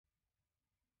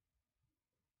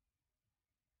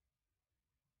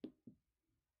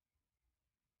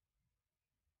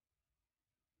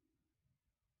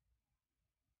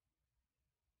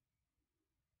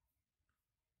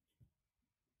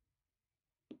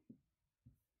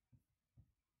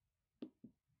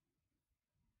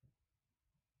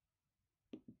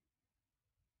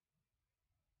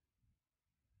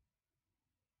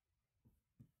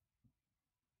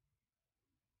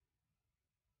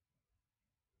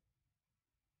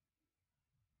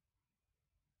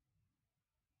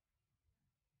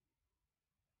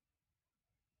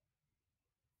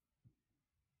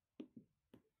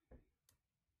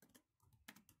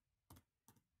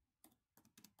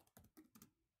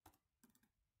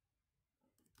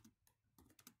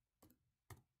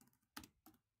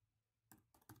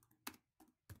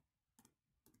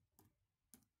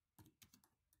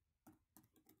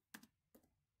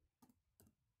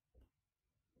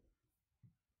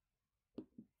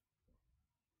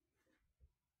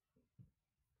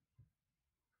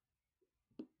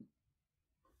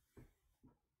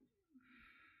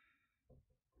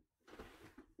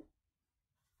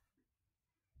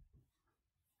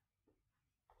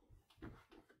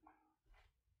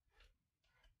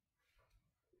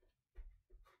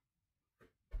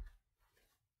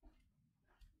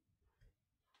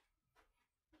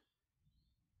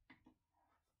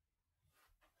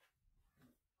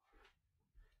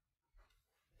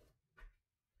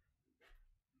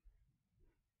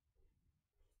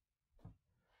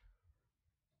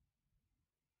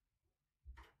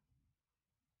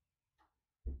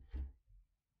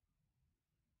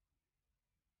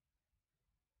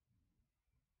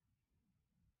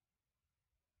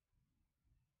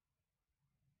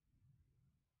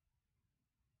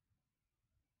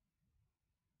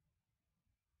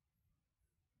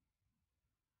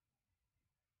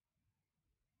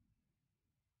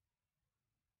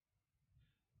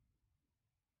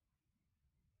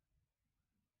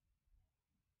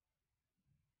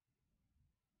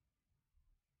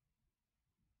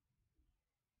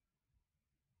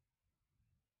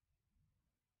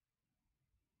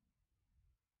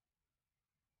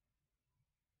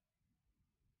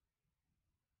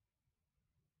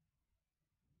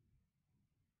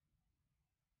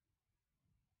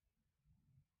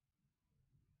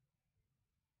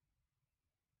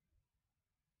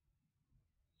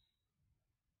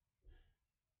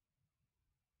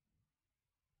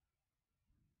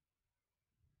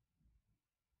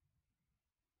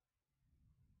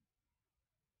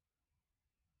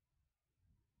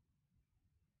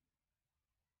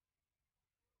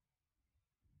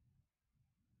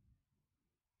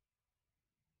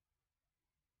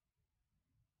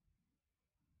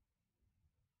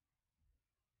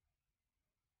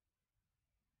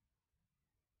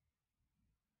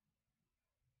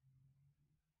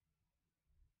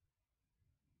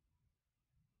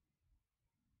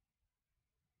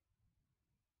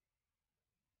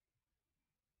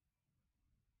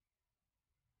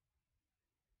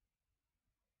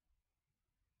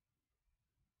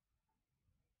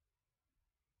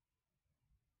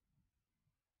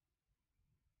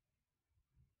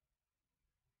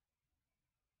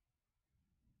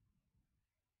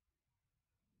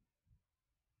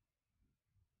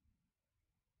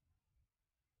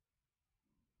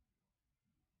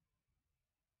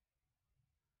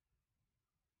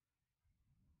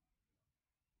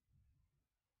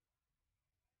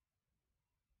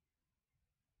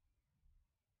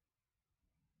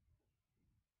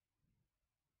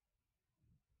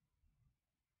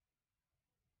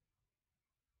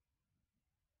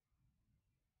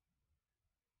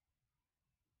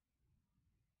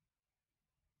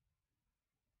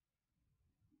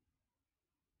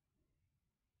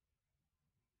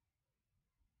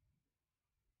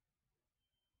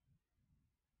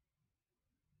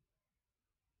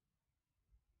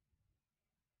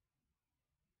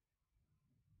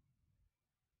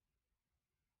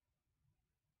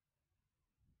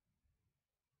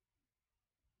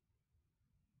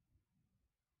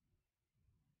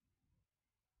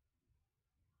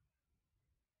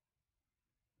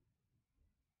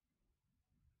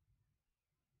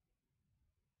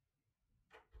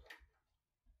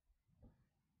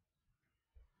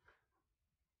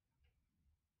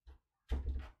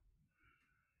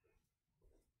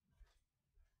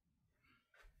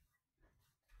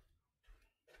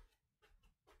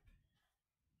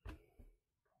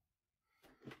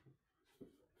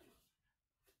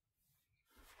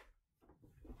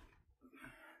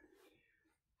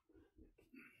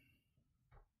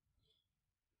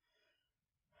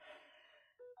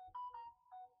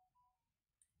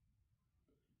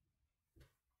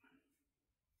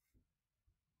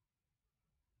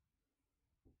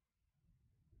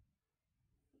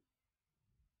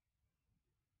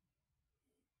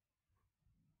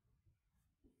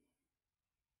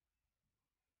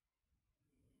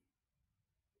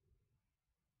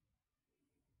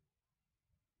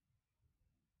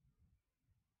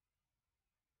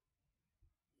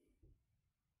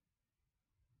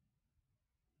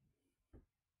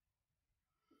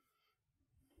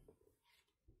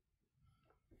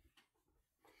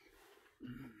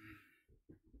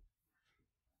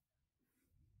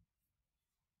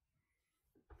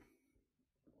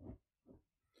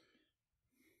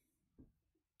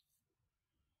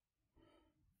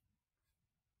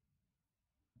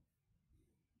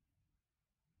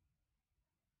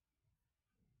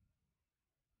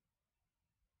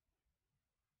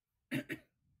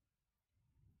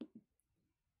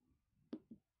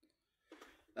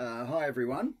Hi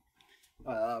everyone.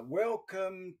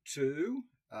 Welcome to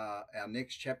our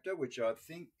next chapter, which I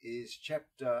think is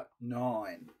chapter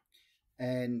 9.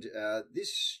 And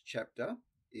this chapter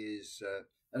is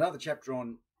another chapter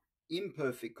on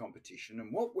imperfect competition.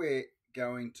 And what we're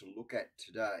going to look at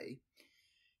today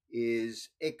is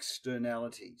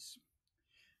externalities.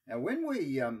 Now, when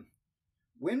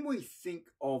we think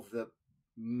of the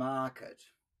market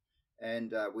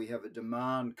and we have a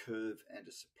demand curve and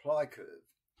a supply curve,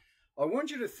 I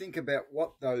want you to think about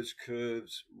what those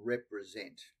curves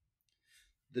represent.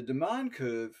 The demand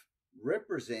curve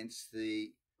represents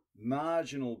the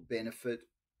marginal benefit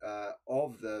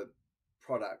of the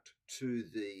product to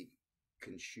the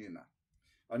consumer.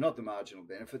 Not the marginal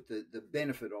benefit, the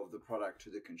benefit of the product to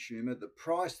the consumer, the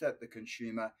price that the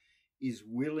consumer is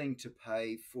willing to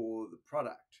pay for the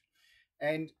product.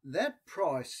 And that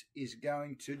price is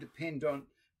going to depend on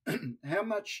how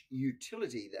much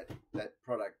utility that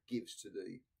product gives to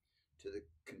the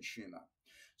consumer.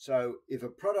 So if a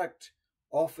product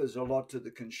offers a lot to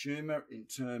the consumer in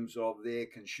terms of their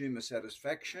consumer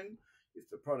satisfaction, if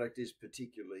the product is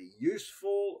particularly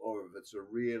useful, or if it's a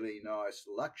really nice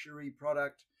luxury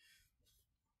product,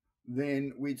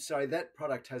 then we'd say that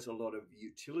product has a lot of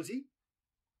utility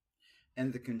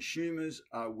and the consumers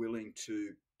are willing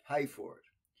to pay for it.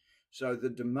 So the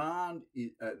demand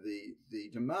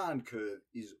curve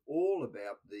is all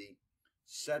about the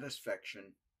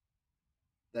satisfaction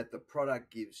that the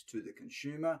product gives to the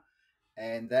consumer,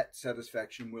 and that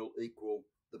satisfaction will equal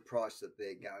the price that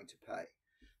they're going to pay.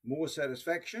 More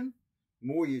satisfaction,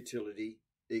 more utility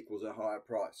equals a higher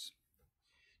price.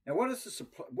 Now, what does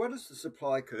the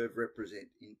supply curve represent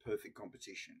in perfect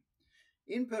competition?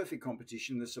 In perfect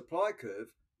competition, the supply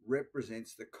curve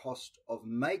represents the cost of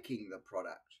making the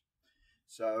product.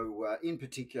 So in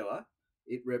particular,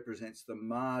 it represents the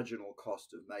marginal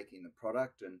cost of making the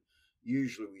product. And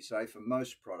usually we say for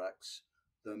most products,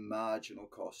 the marginal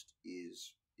cost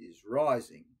is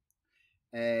rising.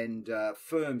 And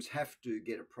firms have to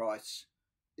get a price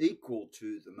equal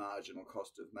to the marginal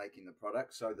cost of making the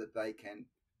product so that they can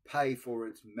pay for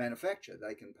its manufacture.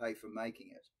 They can pay for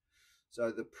making it.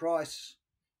 So the price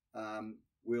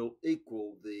will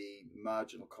equal the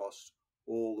marginal cost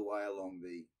all the way along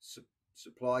the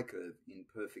supply curve in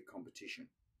perfect competition.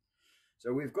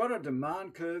 So we've got a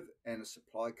demand curve and a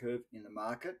supply curve in the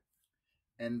market,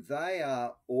 and they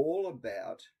are all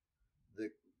about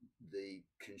the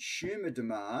consumer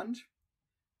demand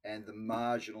and the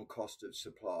marginal cost of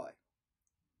supply.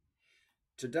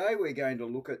 Today we're going to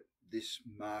look at this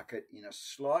market in a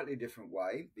slightly different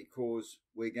way because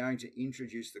we're going to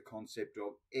introduce the concept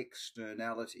of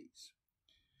externalities.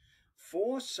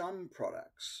 For some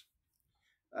products,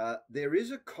 there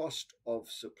is a cost of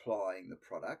supplying the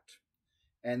product,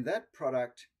 and that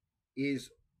product is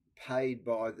paid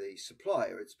by the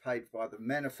supplier. It's paid by the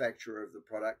manufacturer of the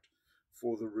product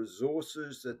for the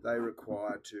resources that they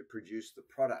require to produce the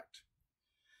product.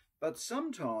 But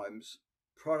sometimes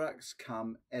products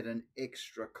come at an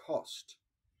extra cost.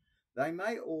 They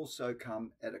may also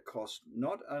come at a cost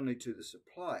not only to the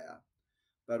supplier,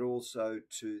 but also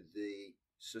to the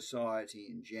society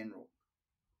in general.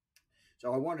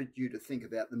 So I wanted you to think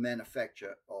about the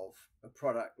manufacture of a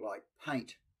product like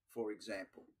paint, for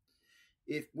example.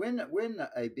 When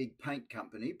a big paint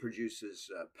company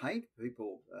produces paint,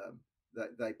 people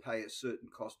they pay a certain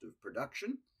cost of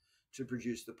production to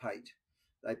produce the paint.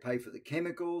 They pay for the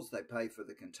chemicals, they pay for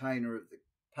the container of the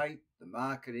paint, the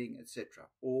marketing, etc.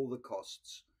 All the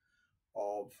costs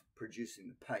of producing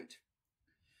the paint.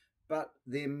 But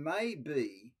there may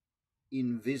be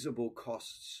invisible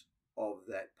costs of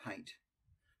that paint.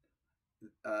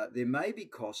 There may be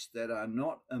costs that are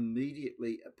not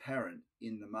immediately apparent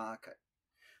in the market.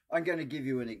 I'm going to give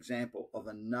you an example of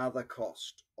another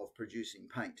cost of producing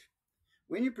paint.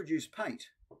 When you produce paint,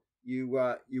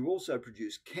 you also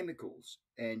produce chemicals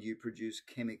and you produce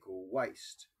chemical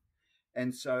waste.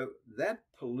 And so that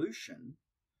pollution,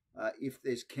 if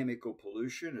there's chemical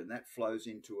pollution and that flows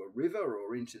into a river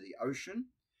or into the ocean,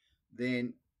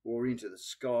 then or into the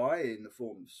sky in the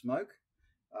form of smoke,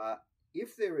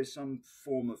 if there is some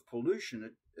form of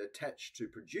pollution attached to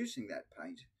producing that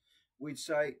paint, we'd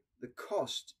say the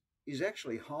cost is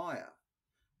actually higher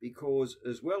because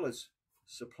as well as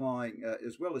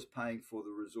paying for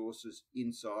the resources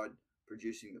inside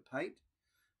producing the paint,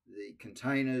 the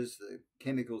containers, the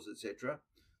chemicals, etc.,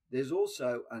 there's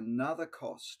also another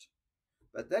cost.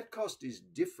 But that cost is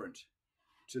different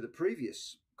to the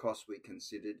previous cost we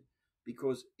considered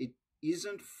because it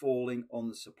isn't falling on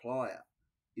the supplier.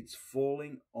 It's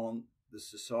falling on the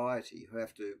society who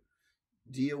have to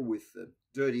deal with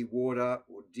dirty water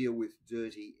or deal with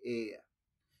dirty air.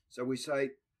 So we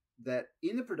say that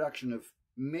in the production of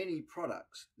many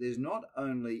products, there's not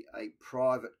only a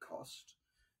private cost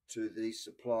to the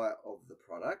supplier of the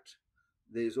product,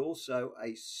 there's also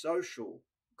a social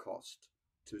cost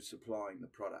to supplying the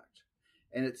product.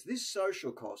 And it's this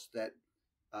social cost that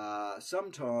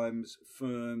sometimes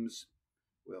firms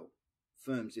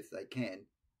if they can,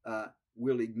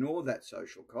 will ignore that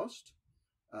social cost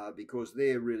because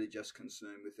they're really just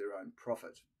concerned with their own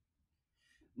profit.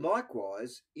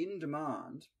 Likewise, in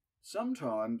demand,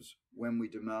 sometimes when we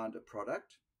demand a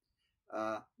product,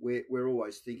 we're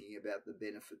always thinking about the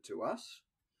benefit to us.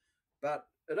 But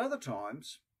at other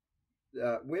times,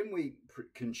 when we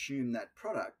consume that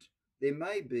product, there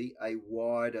may be a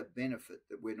wider benefit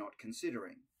that we're not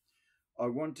considering. I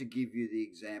want to give you the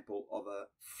example of a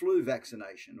flu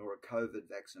vaccination or a COVID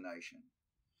vaccination.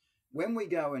 When we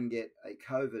go and get a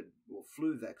COVID or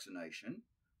flu vaccination,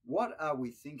 what are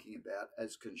we thinking about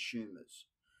as consumers?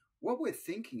 What we're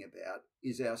thinking about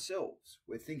is ourselves.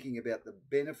 We're thinking about the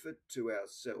benefit to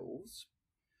ourselves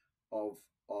of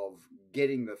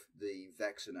getting the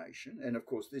vaccination. And of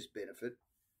course, this benefit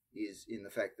is in the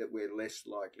fact that we're less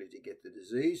likely to get the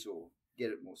disease or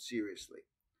get it more seriously.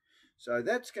 So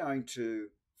that's going to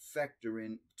factor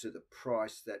into the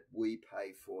price that we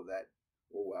pay for that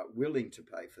or are willing to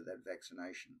pay for that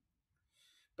vaccination.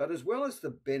 But as well as the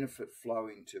benefit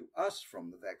flowing to us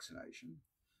from the vaccination,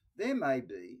 there may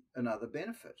be another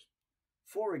benefit.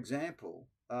 For example,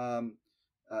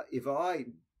 if I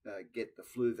get the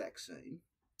flu vaccine,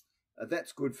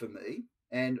 that's good for me,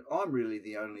 and I'm really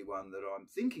the only one that I'm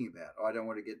thinking about. I don't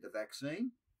want to get the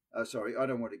vaccine. I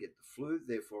don't want to get the flu,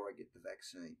 therefore I get the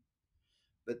vaccine.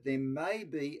 But there may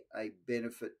be a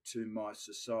benefit to my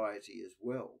society as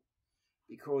well,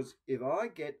 because if I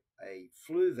get a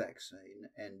flu vaccine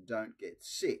and don't get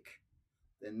sick,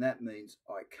 then that means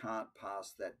I can't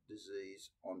pass that disease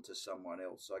on to someone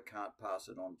else. I can't pass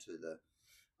it on to the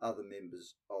other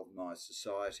members of my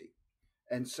society.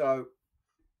 And so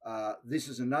this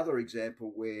is another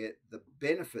example where the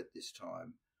benefit this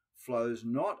time flows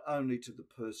not only to the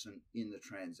person in the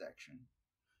transaction,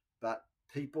 but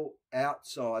people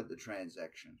outside the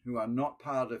transaction who are not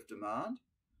part of demand,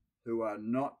 who are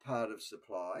not part of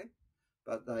supply,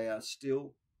 but they are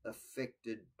still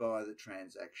affected by the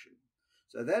transaction.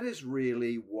 So that is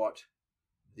really what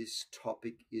this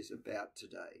topic is about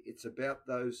today. It's about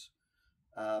those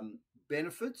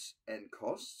benefits and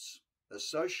costs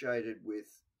associated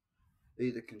with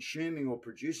either consuming or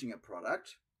producing a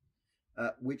product,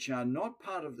 which are not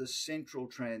part of the central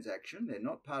transaction. They're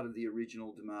not part of the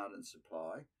original demand and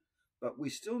supply, but we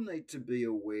still need to be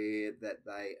aware that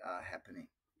they are happening.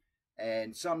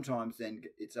 And sometimes then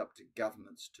it's up to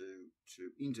governments to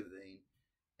intervene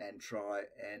and try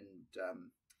and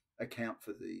account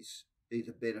for these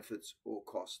either benefits or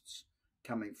costs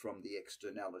coming from the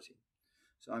externality.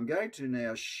 So I'm going to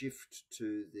now shift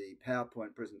to the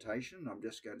PowerPoint presentation. I'm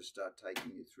just going to start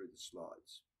taking you through the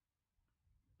slides.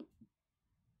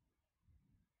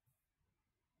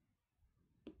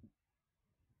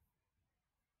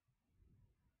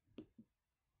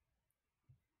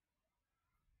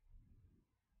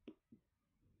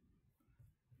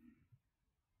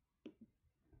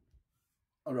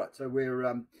 All right, so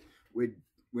we're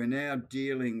now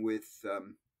dealing with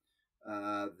the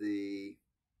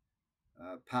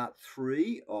part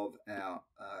 3 of our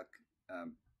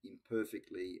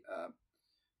imperfectly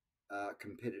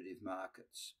competitive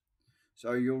markets.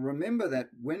 So you'll remember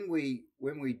that when we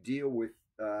deal with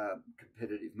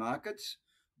competitive markets,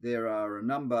 there are a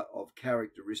number of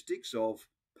characteristics of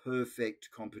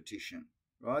perfect competition,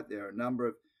 right? There are a number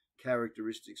of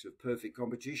characteristics of perfect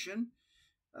competition.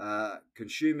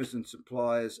 Consumers and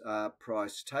suppliers are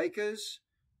price takers.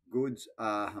 Goods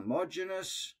are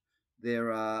homogeneous.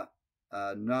 There are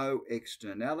no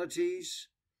externalities.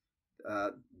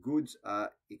 Goods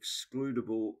are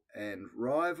excludable and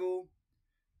rival.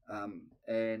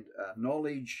 And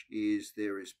knowledge is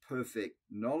there is perfect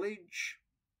knowledge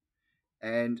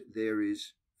and there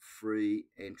is free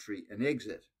entry and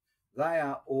exit. They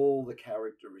are all the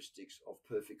characteristics of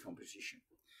perfect competition.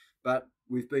 But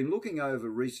we've been looking over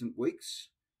recent weeks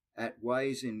at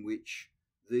ways in which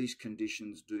these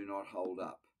conditions do not hold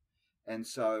up. And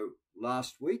so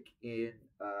last week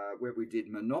where we did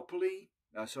monopoly,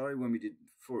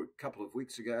 for a couple of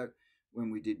weeks ago, when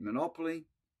we did monopoly,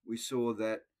 we saw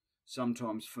that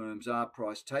sometimes firms are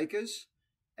price takers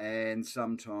and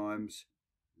sometimes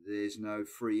there's no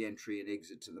free entry and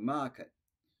exit to the market.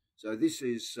 So this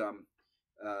is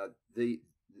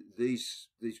these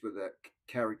were the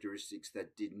characteristics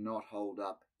that did not hold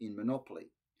up in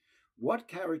monopoly. What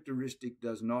characteristic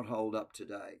does not hold up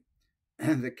today?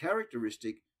 The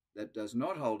characteristic that does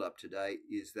not hold up today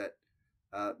is that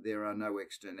there are no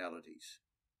externalities.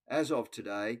 As of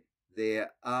today,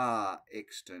 there are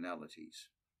externalities.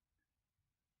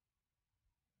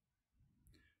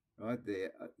 Right?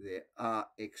 There are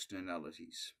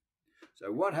externalities.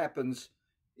 So what happens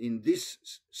in this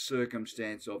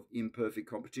circumstance of imperfect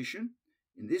competition?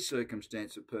 In this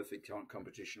circumstance of perfect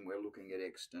competition, we're looking at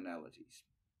externalities.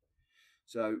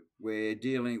 So we're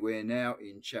now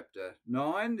in chapter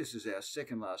 9. This is our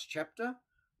second last chapter.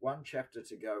 One chapter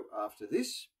to go after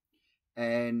this,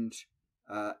 and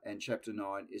chapter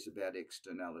 9 is about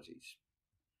externalities.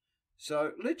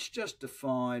 So let's just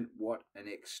define what an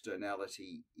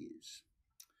externality is.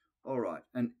 All right,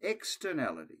 an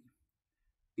externality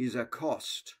is a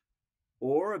cost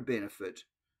or a benefit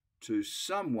to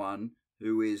someone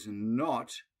who is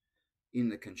not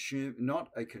not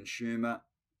a consumer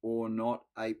or not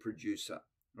a producer.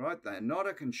 Right? They're not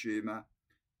a consumer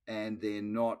and they're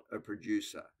not a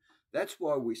producer. That's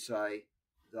why we say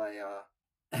that's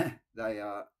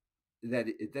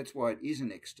why it is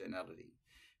an externality,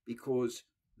 because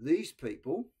these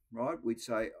people, right, we'd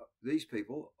say these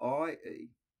people, i.e.,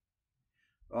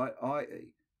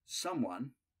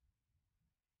 someone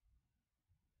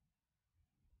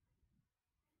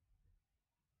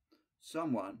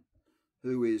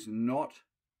who is not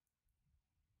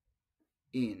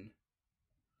in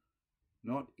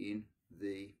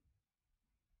the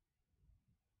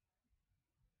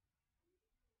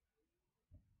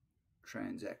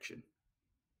transaction.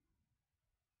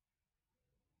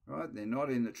 Right? They're not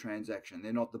in the transaction.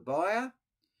 They're not the buyer,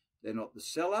 they're not the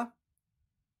seller,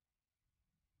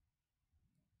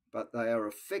 but they are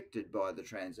affected by the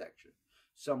transaction.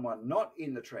 Someone not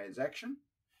in the transaction,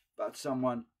 but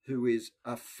someone who is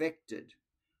affected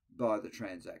by the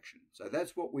transaction. So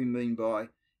that's what we mean by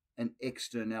an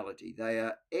externality. They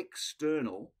are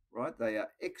external, right? They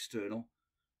are external,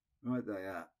 right? They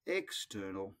are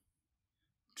external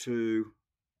to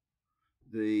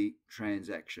the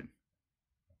transaction.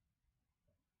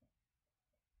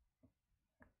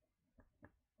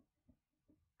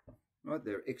 Right?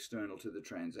 They're external to the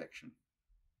transaction.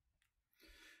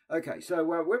 Okay, so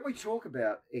when we talk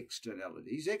about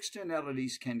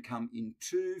externalities can come in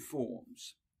two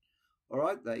forms. All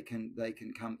right, they can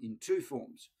come in two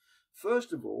forms.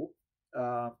 First of all,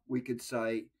 we could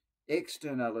say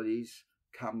externalities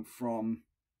come from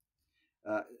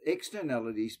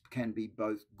externalities can be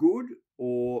both good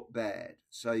or bad.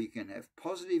 So you can have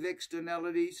positive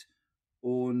externalities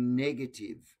or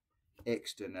negative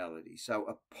externalities. So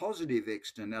a positive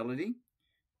externality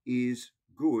is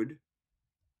good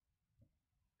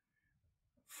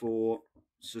for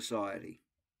society.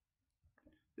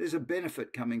 There's a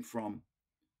benefit coming from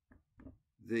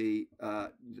the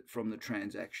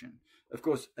transaction. Of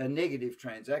course, a negative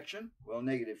transaction, well,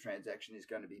 negative transaction is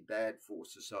going to be bad for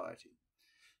society.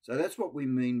 So that's what we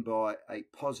mean by a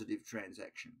positive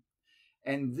transaction.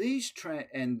 And these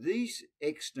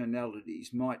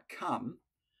externalities might come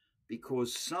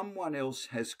because someone else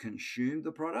has consumed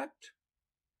the product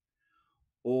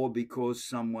or because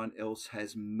someone else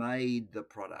has made the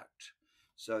product.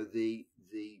 So the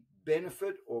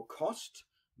benefit or cost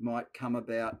might come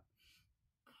about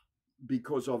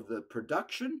because of the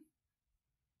production,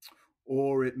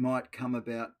 or it might come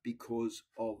about because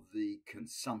of the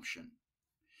consumption.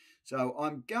 So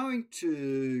I'm going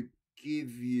to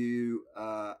give you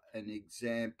an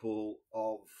example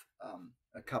of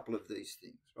a couple of these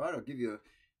things, right? I'll give you an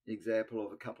example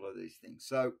of a couple of these things.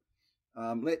 So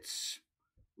let's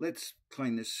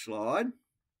clean this slide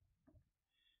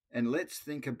and let's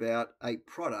think about a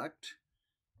product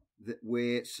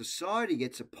where society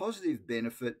gets a positive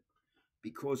benefit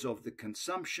because of the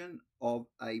consumption of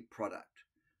a product.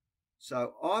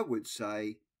 So I would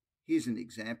say, here's an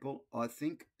example, I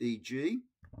think, e.g.,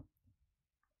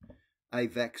 a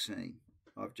vaccine.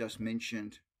 I've just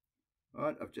mentioned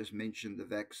the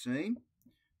vaccine.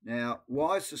 Now,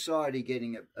 why is society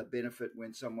getting a benefit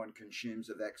when someone consumes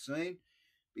a vaccine?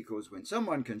 Because when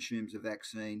someone consumes a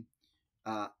vaccine,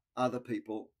 other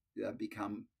people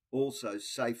become also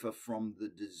safer from the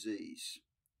disease.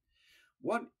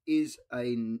 What is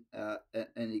an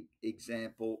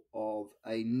example of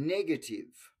a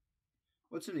negative?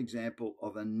 What's an example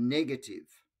of a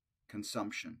negative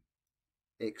consumption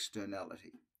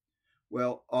externality?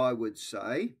 Well, I would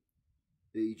say,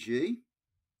 e.g.,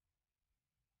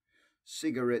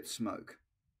 cigarette smoke.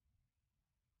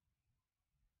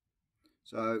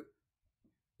 So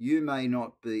you may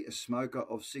not be a smoker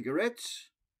of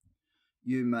cigarettes.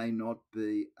 You may not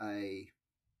be a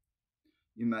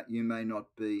You may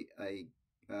not be a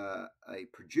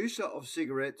producer of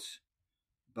cigarettes,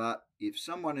 but if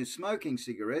someone is smoking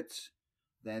cigarettes,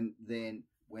 then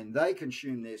when they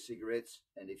consume their cigarettes,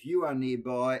 and if you are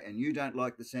nearby and you don't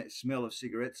like the smell of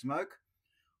cigarette smoke,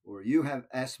 or you have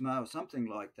asthma or something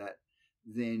like that,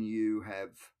 then you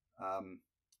have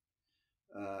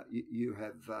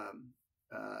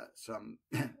some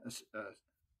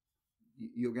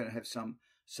you're going to have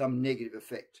some negative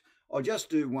effect. I'll just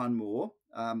do one more.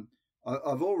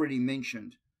 I've already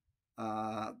mentioned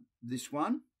this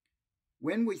one.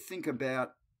 When we think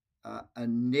about a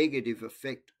negative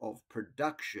effect of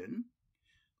production,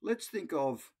 let's think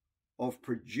of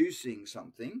producing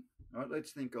something. Right?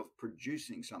 Let's think of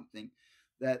producing something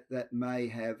that may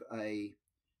have a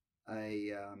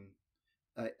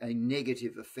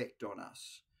negative effect on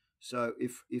us. So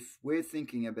if we're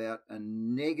thinking about a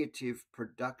negative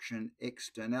production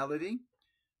externality,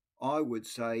 I would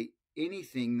say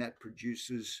anything that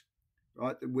produces,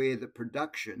 right, where the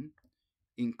production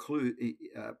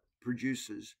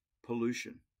produces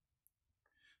pollution.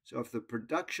 So if the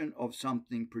production of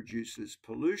something produces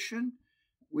pollution,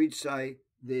 we'd say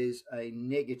there's a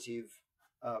negative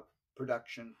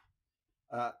production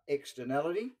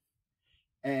externality.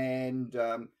 And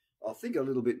I'll think a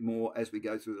little bit more as we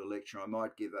go through the lecture. I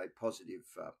might give a positive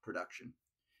production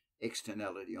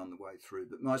externality on the way through,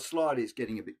 but my slide is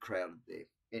getting a bit crowded there.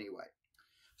 Anyway,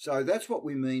 so that's what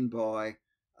we mean by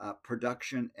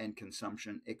production and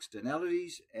consumption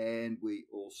externalities, and we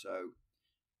also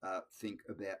think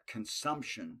about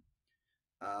consumption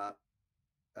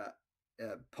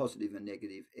positive and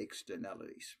negative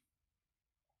externalities.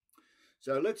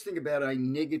 So let's think about a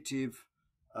negative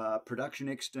production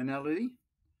externality.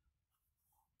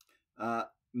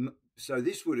 So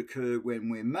this would occur when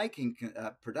we're making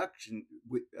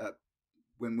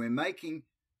when we're making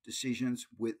decisions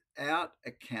without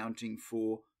accounting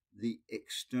for the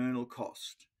external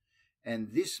cost.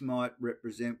 And this might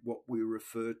represent what we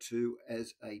refer to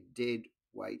as a dead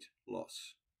weight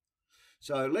loss.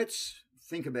 So let's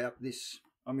think about this.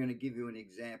 I'm going to give you an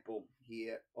example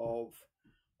here of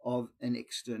an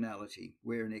externality,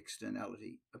 where an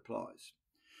externality applies.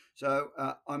 So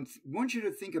I want you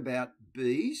to think about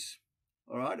bees.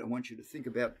 All right, I want you to think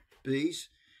about bees,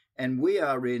 and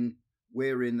we're in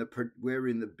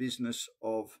the business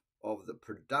of the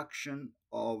production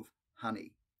of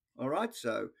honey. All right,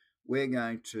 so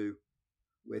we're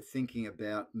thinking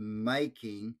about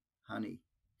making honey.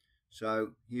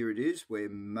 So here it is, we're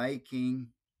making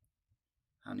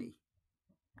honey.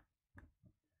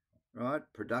 Right,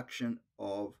 production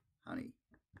of honey.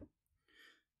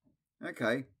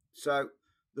 Okay, so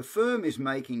the firm is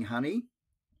making honey,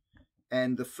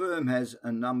 and the firm has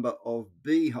a number of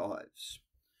beehives.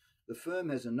 The firm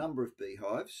has a number of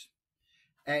beehives,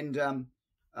 and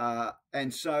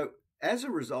so as a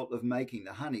result of making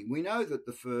the honey, we know that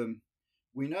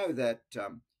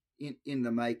in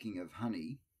the making of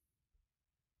honey,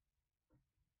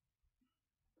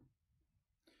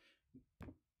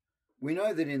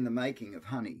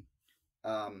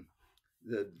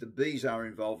 the bees are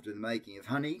involved in the making of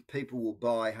honey. People will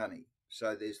buy honey.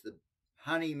 So there's the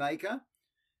honey maker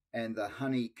and the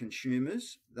honey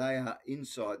consumers. They are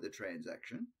inside the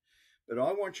transaction. But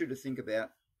I want you to think about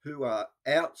who are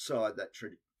outside that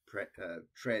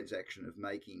transaction of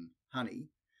making honey,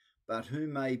 but who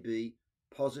may be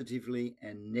positively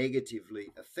and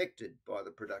negatively affected by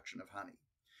the production of honey.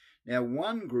 Now,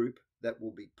 one group that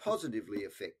will be positively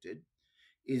affected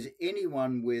is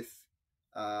anyone with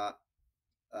a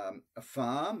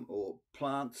farm or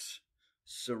plants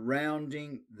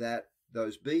surrounding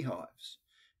those beehives,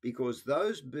 because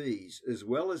those bees, as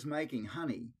well as making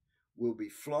honey, will be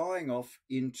flying off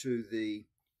into the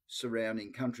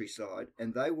surrounding countryside,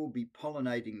 and they will be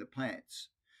pollinating the plants.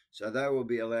 So they will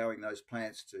be allowing those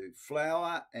plants to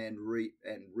flower and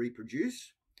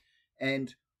reproduce.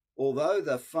 And although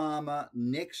the farmer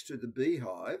next to the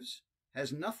beehives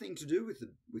has nothing to do with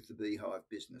the beehive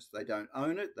business, they don't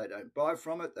own it, they don't buy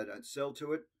from it, they don't sell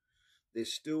to it, they're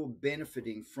still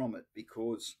benefiting from it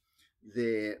because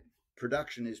their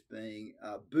production is being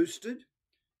boosted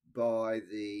by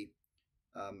the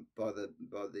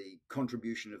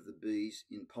contribution of the bees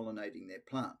in pollinating their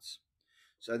plants.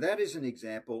 So that is an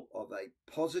example of a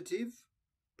positive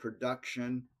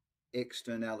production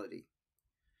externality.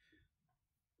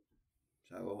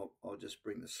 So I'll just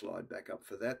bring the slide back up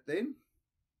for that then.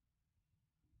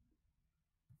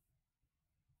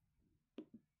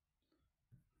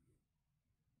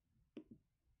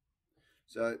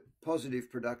 So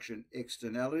positive production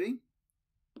externality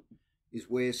is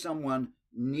where someone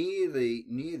near the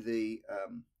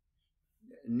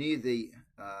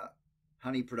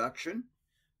honey production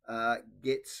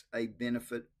gets a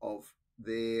benefit of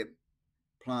their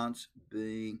plants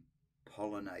being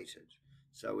pollinated.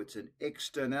 So it's an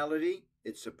externality,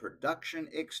 it's a production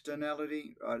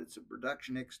externality, right? It's a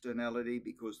production externality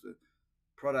because the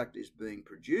product is being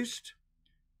produced,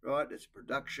 right? It's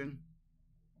production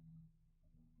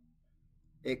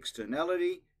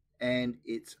externality, and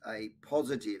it's a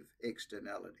positive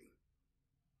externality.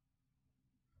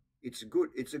 It's a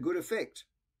good effect.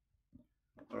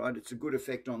 All right, it's a good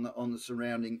effect on the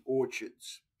surrounding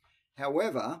orchards.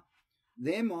 However,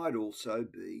 there might also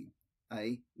be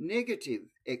a negative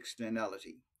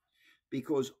externality,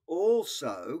 because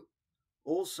also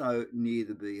near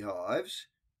the beehives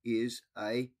is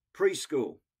a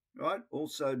preschool, right?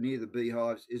 Also near the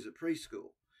beehives is a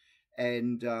preschool,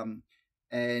 and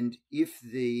if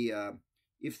the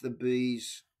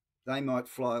bees, they might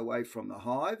fly away from the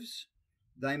hives,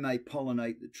 they may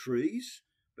pollinate the trees.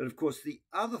 But of course, the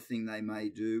other thing they may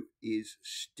do is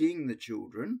sting the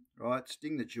children, right?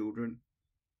 Sting the children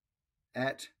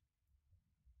at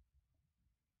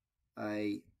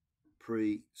a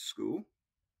preschool,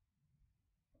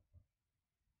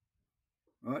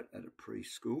 right? At a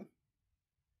preschool.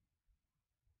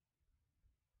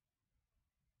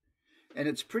 And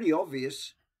it's pretty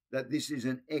obvious that this is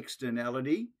an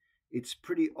externality. It's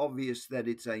pretty obvious that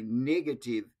it's a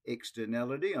negative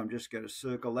externality. I'm just going to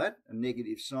circle that, a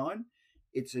negative sign.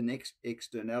 It's an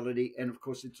externality, and of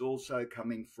course it's also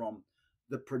coming from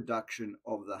the production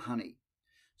of the honey.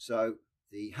 So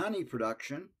the honey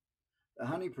production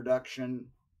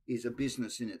is a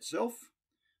business in itself,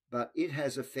 but it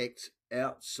has effects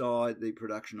outside the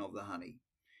production of the honey.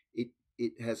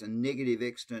 It has a negative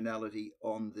externality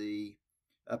on a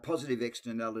positive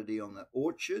externality on the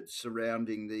orchards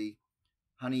surrounding the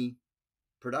honey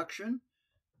production,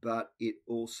 but it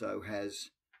also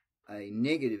has a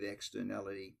negative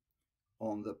externality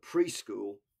on the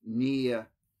preschool near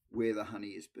where the honey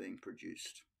is being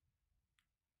produced.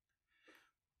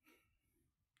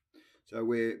 So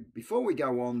before we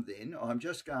go on then, I'm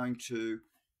just going to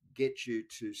get you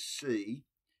to see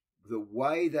the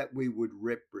way that we would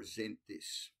represent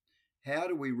this. How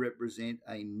do we represent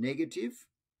a negative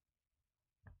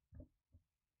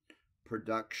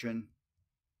production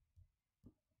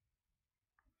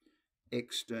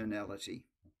externality?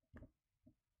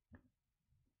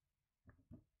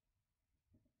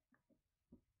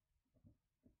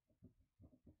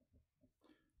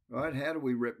 Right, how do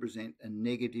we represent a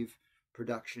negative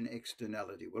production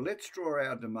externality? Well, let's draw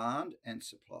our demand and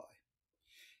supply.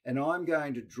 And I'm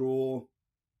going to draw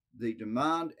the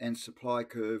demand and supply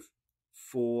curve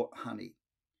for honey.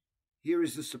 Here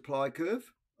is the supply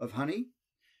curve of honey,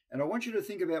 and I want you to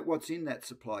think about what's in that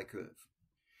supply curve.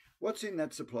 What's in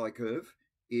that supply curve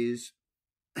is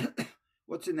that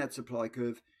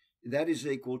is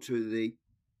equal to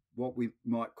what we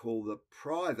might call the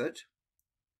private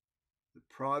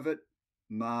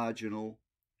marginal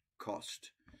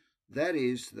cost. That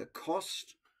is the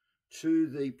cost to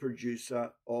the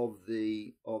producer of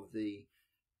the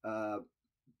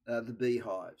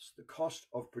beehives, the cost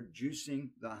of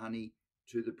producing the honey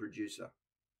to the producer.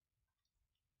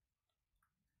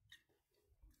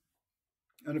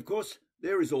 And of course,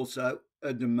 there is also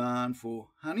a demand for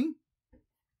honey,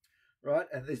 right?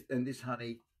 And this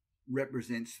honey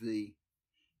represents the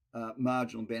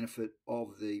marginal benefit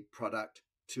of the product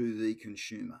to the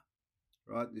consumer,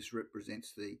 right? This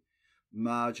represents the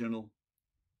marginal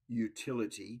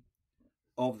utility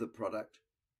of the product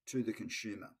to the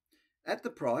consumer. At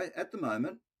the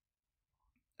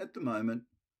moment,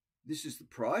 this is the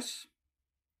price,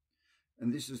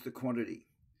 and this is the quantity.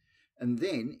 And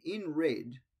then in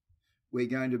red, we're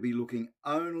going to be looking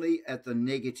only at the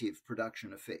negative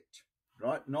production effect,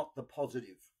 right? Not the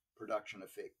positive production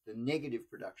effect, the negative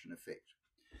production effect.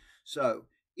 So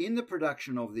in the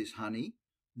production of this honey,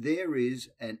 there is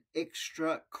an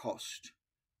extra cost,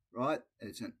 right?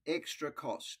 It's an extra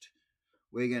cost.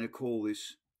 We're going to call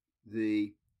this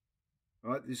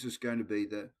this is going to be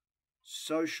the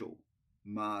social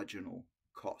marginal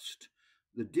cost.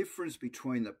 The difference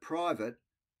between the private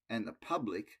and the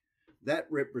public, that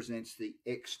represents the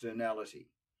externality.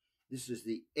 This is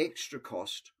the extra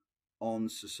cost on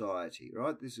society,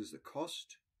 right? This is the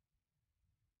cost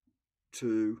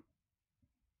to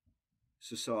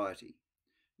society.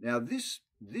 Now, this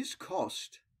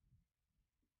cost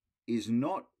is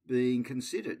not being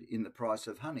considered in the price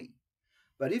of honey.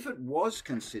 But if it was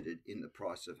considered in the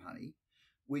price of honey,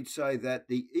 we'd say that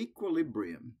the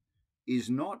equilibrium is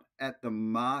not at the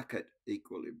market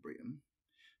equilibrium,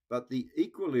 but the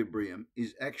equilibrium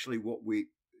is actually what we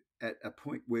at a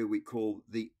point where we call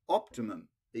the optimum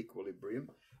equilibrium.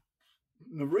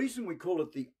 And the reason we call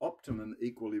it the optimum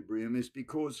equilibrium is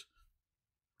because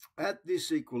at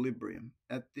this equilibrium,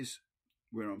 at this,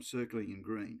 where I'm circling in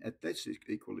green, at this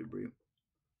equilibrium,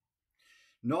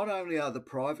 not only are the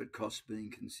private costs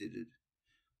being considered,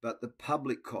 but the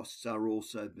public costs are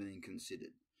also being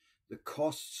considered. The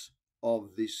costs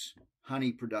of this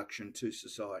honey production to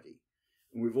society.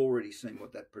 And we've already seen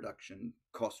what that production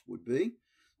cost would be.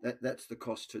 That's the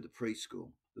cost to the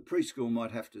preschool. The preschool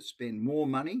might have to spend more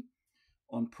money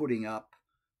on putting up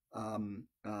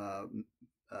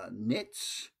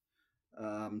nets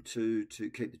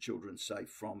to keep the children safe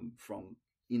from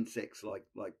insects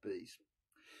like bees.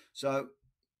 So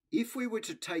if we were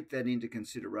to take that into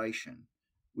consideration,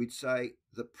 we'd say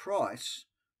the price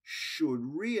should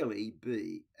really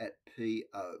be at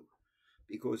PO,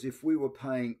 because if we were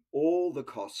paying all the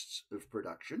costs of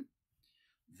production,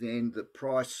 then the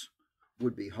price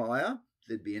would be higher.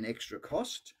 There'd be an extra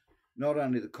cost, not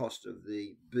only the cost of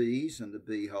the bees and the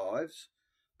beehives,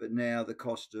 but now the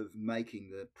cost of making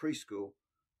the preschool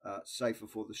safer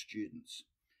for the students.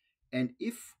 And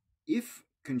if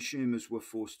consumers were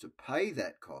forced to pay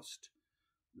that cost,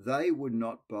 they would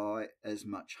not buy as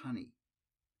much honey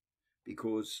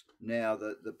because now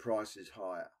the price is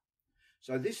higher.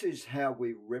 So this is how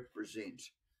we represent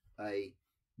a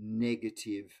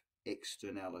negative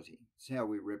externality. It's how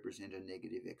we represent a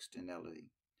negative externality.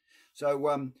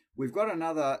 So we've got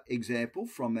another example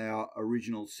from our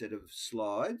original set of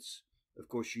slides. Of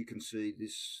course, you can see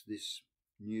this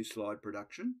new slide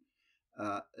production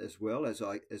as well as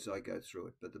I go through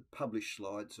it. But the published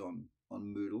slides on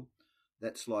Moodle,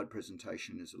 that slide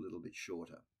presentation is a little bit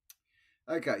shorter.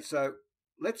 Okay, so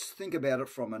let's think about it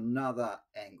from another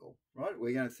angle, right?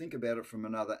 We're going to think about it from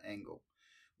another angle.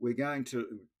 We're going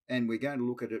to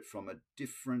look at it from a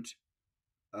different,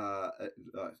 the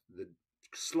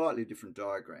slightly different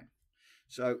diagram.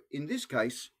 So in this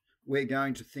case, we're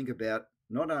going to think about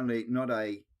not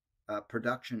a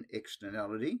production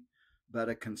externality, but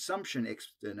a consumption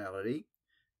externality.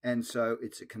 And so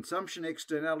it's a consumption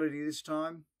externality this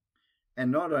time. And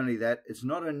not only that, it's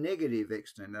not a negative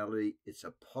externality, it's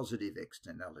a positive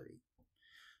externality.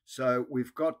 So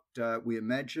we've got, we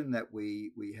imagine that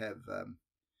we have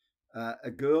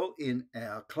a girl in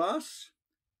our class,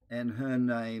 and her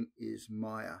name is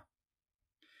Maya.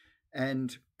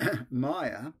 And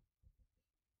Maya,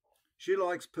 she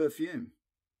likes perfume,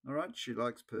 all right? She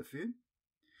likes perfume,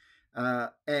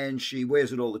 and she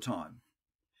wears it all the time.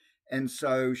 And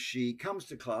so she comes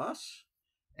to class,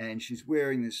 and she's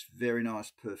wearing this very nice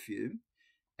perfume,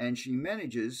 and she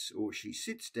manages, or she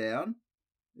sits down,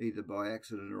 either by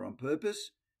accident or on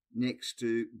purpose, next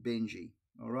to Benji.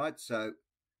 All right, so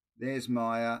there's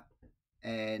Maya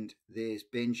and there's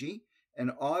Benji,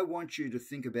 and I want you to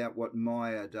think about what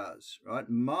Maya does. Right,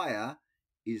 Maya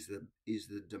is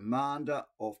the demander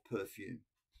of perfume.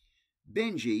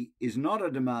 Benji is not a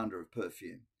demander of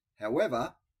perfume.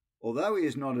 However, although he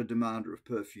is not a demander of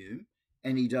perfume,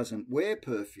 and he doesn't wear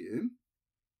perfume,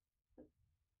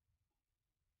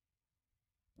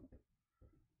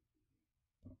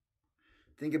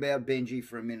 think about Benji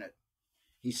for a minute.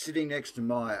 He's sitting next to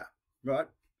Maya, right?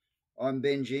 I'm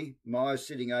Benji. Maya's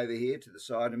sitting over here to the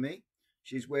side of me.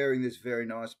 She's wearing this very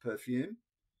nice perfume.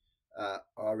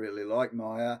 I really like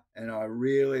Maya, and I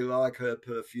really like her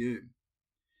perfume.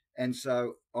 And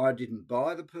so I didn't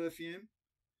buy the perfume.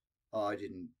 I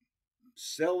didn't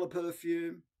sell the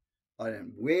perfume. I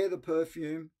don't wear the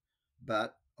perfume,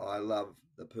 but I love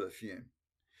the perfume.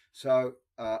 So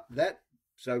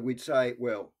so we'd say,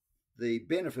 well, the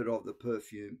benefit of the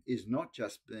perfume is not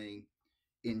just being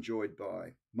enjoyed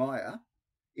by Maya,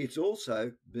 it's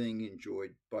also being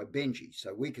enjoyed by Benji.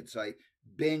 So we could say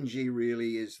Benji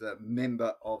really is the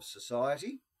member of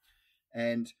society,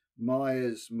 and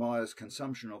Maya's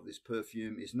consumption of this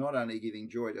perfume is not only giving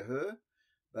joy to her,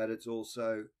 but it's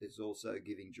also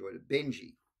giving joy to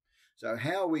Benji. So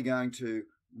how are we going to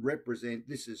represent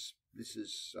this? Is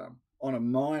on a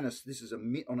minus? This is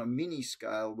on a mini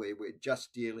scale where we're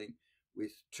just dealing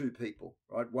with two people,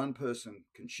 right? One person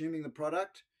consuming the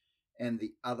product, and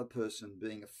the other person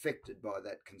being affected by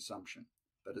that consumption.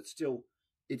 But it's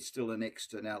still an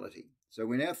externality. So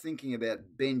we're now thinking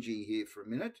about Benji here for a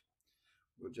minute.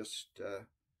 We'll just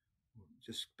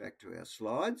back to our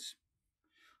slides.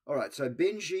 All right. So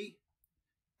Benji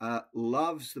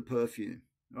loves the perfume.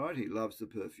 All right, he loves the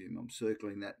perfume. I'm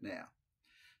circling that now.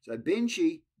 So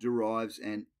Benji derives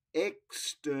an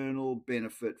external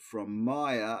benefit from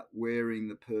Maya wearing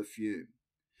the perfume.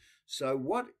 So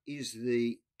what is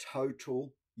the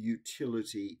total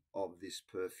utility of this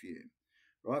perfume?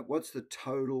 Right? What's the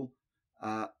total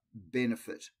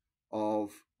benefit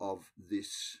of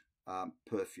this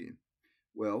perfume?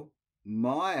 Well,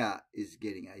 Maya is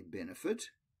getting a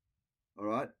benefit, all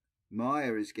right?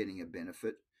 Maya is getting a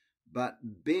benefit, but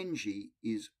Benji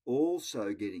is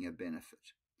also getting a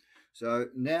benefit. So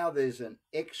now there's an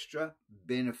extra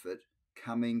benefit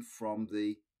coming from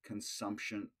the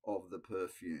consumption of the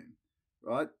perfume,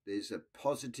 right? There's a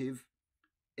positive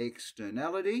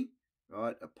externality,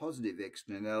 right? A positive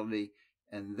externality,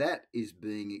 and that is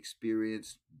being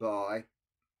experienced by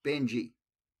Benji,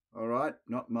 all right?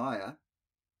 Not Maya,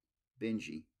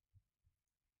 Benji.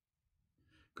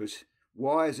 Because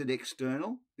why is it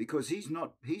external? Because he's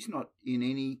not in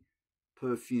any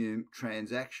perfume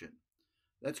transaction.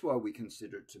 That's why we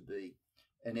consider it to be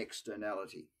an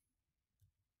externality.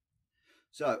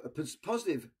 So a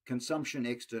positive consumption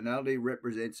externality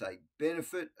represents a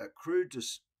benefit accrued to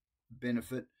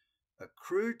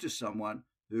someone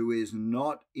who is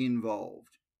not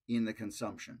involved in the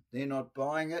consumption. They're not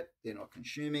buying it, they're not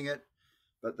consuming it,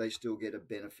 but they still get a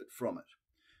benefit from it.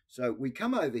 So we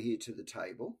come over here to the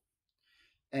table,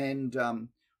 and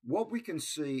what we can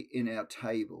see in our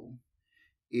table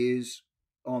is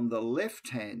on the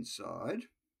left-hand side,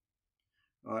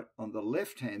 right, on the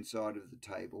left-hand side of the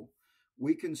table,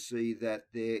 we can see that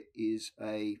there is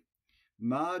a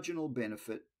marginal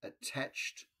benefit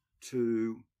attached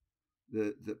to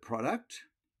the product,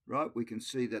 right? We can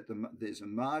see that there's a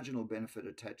marginal benefit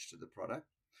attached to the product,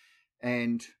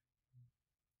 and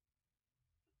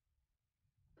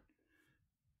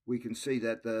we can see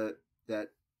that the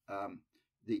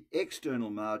external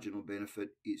marginal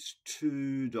benefit is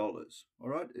 $2. All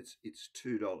right, it's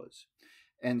 $2,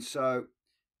 and so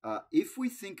if we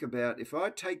think about, if I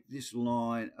take this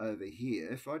line over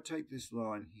here,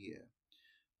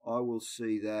 I will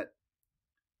see that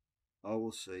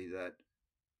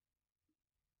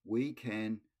we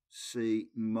can see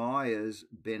Maya's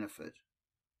benefit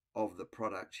of the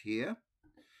product here,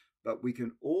 but we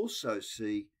can also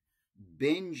see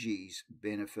Benji's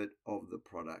benefit of the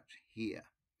product here.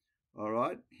 All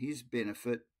right, his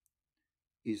benefit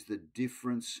is the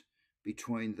difference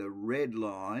between the red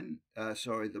line,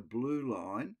 the blue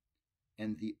line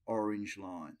and the orange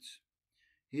lines.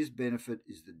 His benefit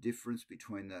is the difference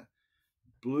between the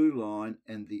blue line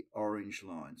and the orange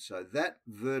line. So that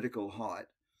vertical height,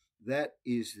 that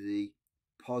is the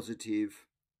positive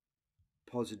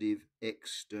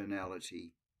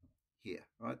externality here,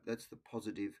 right? That's the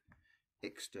positive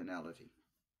externality.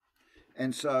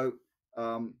 And so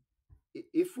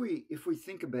if we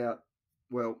think about,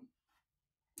 well,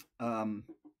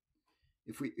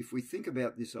 if we think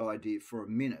about this idea for a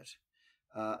minute,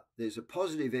 there's a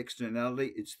positive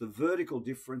externality. It's the vertical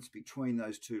difference between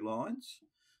those two lines.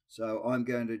 So I'm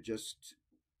going to just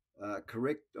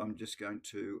I'm just going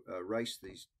to erase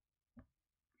these,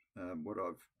 what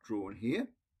I've drawn here.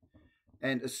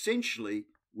 And essentially,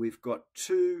 we've got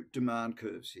two demand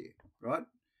curves here, right?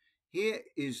 Here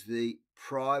is the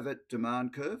private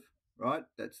demand curve, right?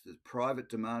 That's the private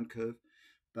demand curve.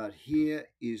 But here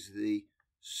is the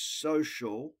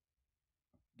social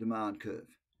demand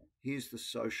curve. Here's the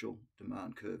social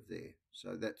demand curve there.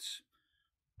 So that's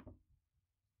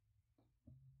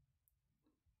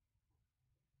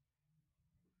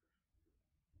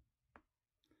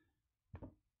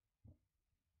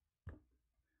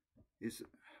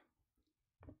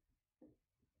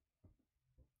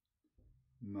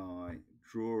my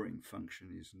drawing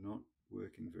function is not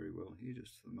working very well here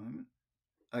just for the moment.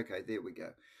 Okay, there we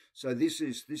go. So this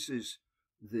is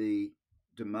the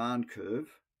demand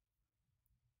curve.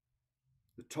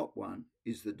 The top one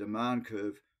is the demand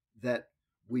curve that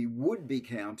we would be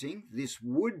counting. This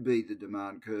would be the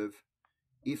demand curve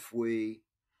if we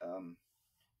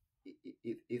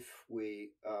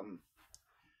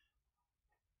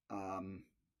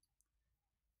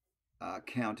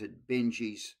counted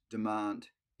Benji's demand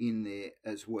in there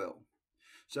as well.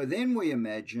 So then we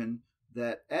imagine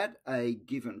that at a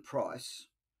given price,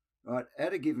 right,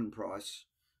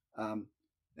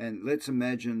 and let's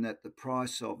imagine that the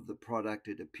price of the product,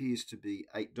 it appears to be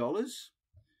 $8.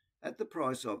 At the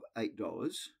price of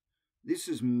 $8, this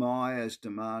is Maya's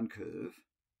demand curve,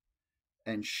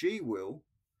 and she will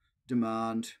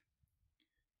demand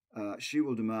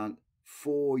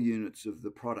 4 units of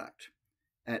the product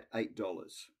at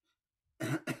 $8.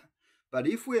 But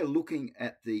if we're looking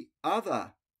at the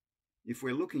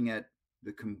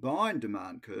combined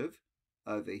demand curve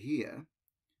over here,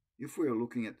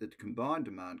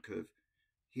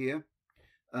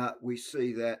 we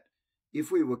see that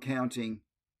if we were counting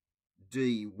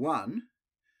D1,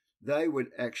 they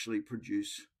would actually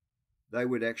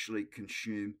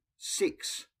consume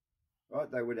 6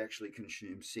 right? They would actually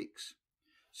consume 6.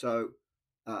 So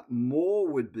more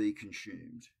would be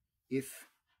consumed if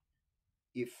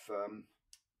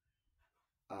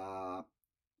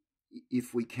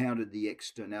we counted the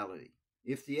externality.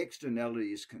 If the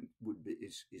externality is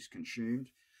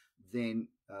consumed, then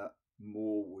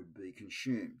more would be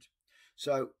consumed.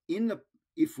 So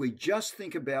if we just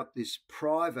think about this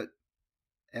private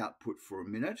output for a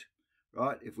minute,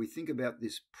 right? If we think about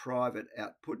this private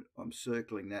output, I'm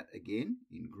circling that again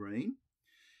in green,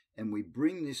 and we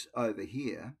bring this over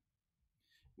here,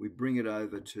 we bring it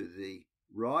over to the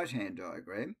right-hand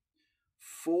diagram,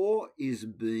 4 is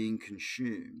being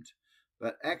consumed,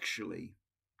 but actually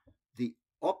the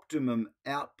optimum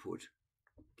output,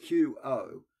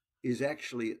 QO, is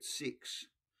actually at 6.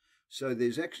 So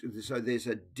there's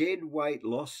a dead weight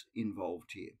loss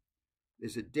involved here.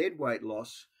 There's a dead weight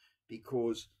loss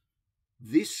because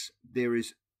there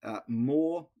is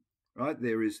more, right?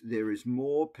 There is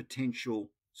more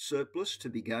potential surplus to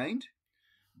be gained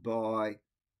by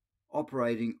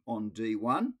operating on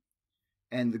D1,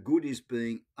 and the good is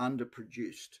being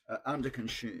underproduced,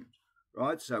 underconsumed,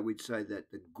 right? So we'd say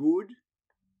that the good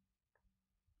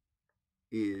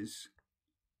is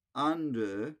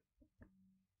under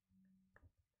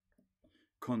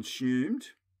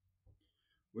consumed.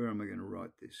 Where am I going to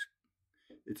write this?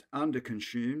 It's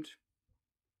underconsumed.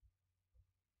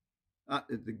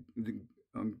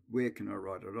 Where can I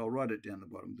write it? I'll write it down the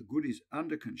bottom. The good is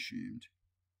underconsumed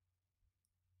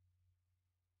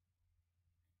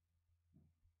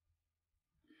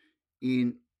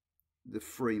in the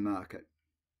free market.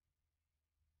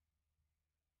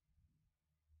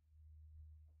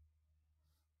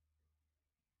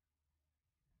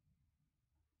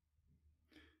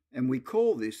 And we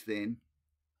call this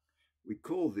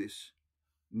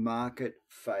market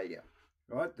failure,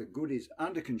 right? The good is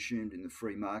underconsumed in the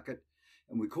free market,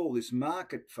 and we call this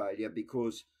market failure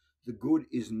because the good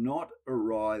is not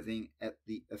arriving at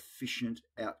the efficient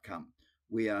outcome.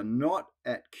 We are not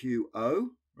at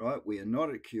QO, right? We are not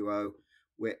at QO.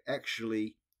 We're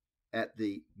actually at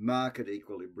the market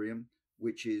equilibrium,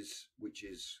 which is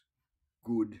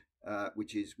good,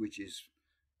 which is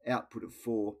output of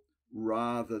 4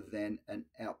 rather than an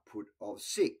output of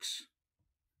 6.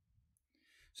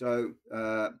 So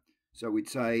we'd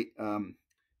say,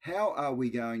 how are we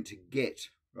going to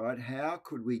get, right? How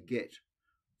could we get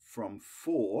from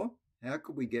 4? How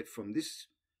could we get from this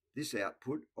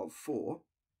output of 4?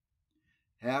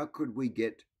 How could we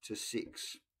get to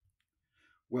 6?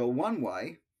 Well, one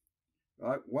way,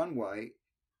 right?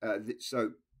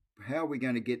 So how are we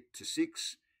going to get to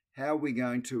 6? How are we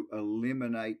going to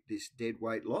eliminate this dead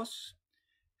weight loss?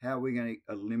 How are we going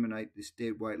to eliminate this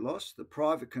dead weight loss? The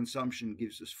private consumption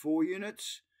gives us 4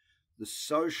 units. The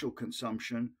social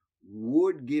consumption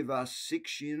would give us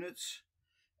 6 units.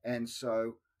 And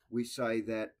so we say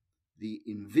that the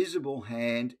invisible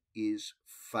hand is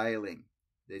failing.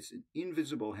 There's an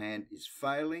invisible hand is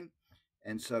failing.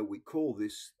 And so we call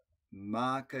this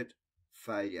market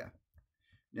failure.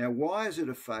 Now, why is it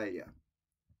a failure?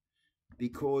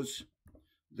 Because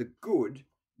the good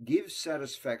gives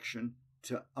satisfaction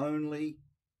to only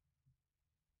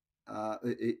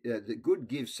the good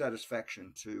gives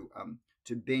satisfaction to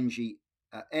Benji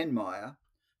and Maya,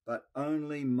 but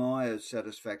only Maya's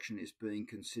satisfaction is being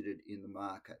considered in the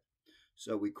market.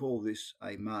 So we call this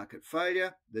a market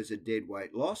failure. There's a dead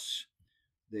weight loss.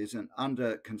 There's an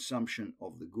underconsumption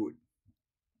of the good.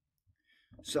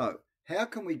 So how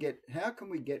can we get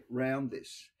round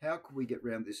this? How can we get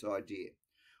round this idea?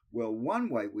 Well, one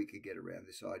way we could get around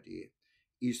this idea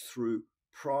is through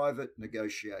private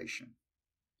negotiation.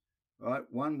 Right?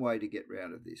 One way to get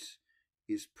round of this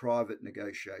is private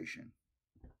negotiation.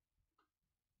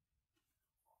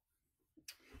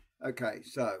 Okay,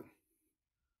 so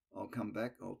I'll come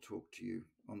back. I'll talk to you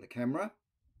on the camera.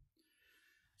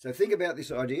 So think about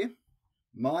this idea.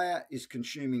 Maya is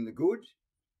consuming the good.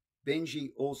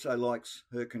 Benji also likes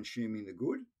her consuming the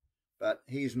good, but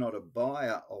he's not a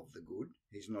buyer of the good.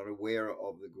 He's not a wearer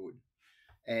of the good.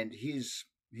 And his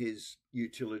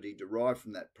utility derived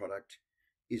from that product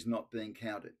is not being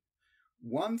counted.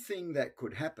 One thing that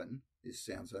could happen, this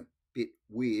sounds a bit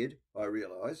weird, I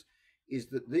realise, is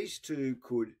that these two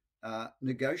could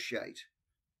negotiate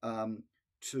so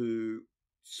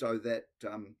that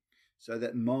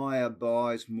Maya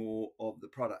buys more of the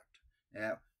product.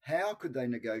 Now, how could they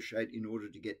negotiate in order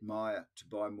to get Maya to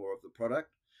buy more of the product?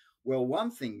 Well,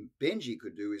 one thing Benji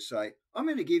could do is say, I'm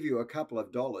going to give you a couple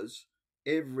of dollars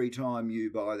every time you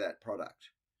buy that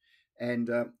product. And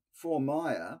for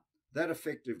Maya, that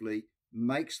effectively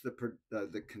makes the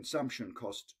consumption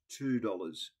cost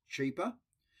 $2 cheaper.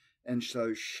 and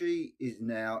so she is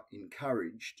now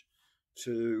encouraged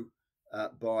to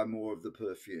buy more of the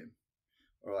perfume.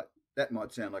 All right, that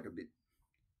might sound like a bit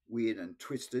weird and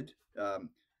twisted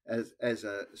as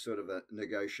a sort of a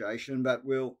negotiation, but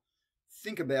we'll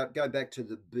go back to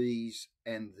the bees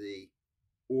and the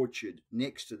orchard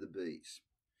next to the bees.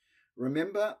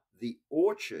 Remember, the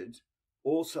orchard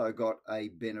also got a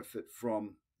benefit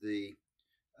from the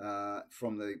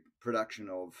production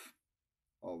of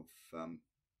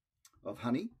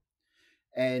honey,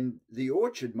 and the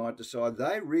orchard might decide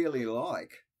they really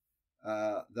like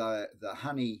the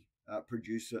honey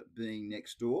producer being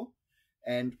next door,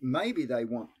 and maybe they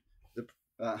want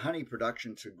the honey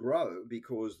production to grow,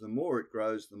 because the more it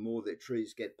grows, the more their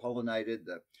trees get pollinated,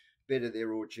 the better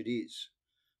their orchard is.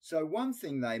 So one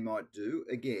thing they might do,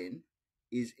 again,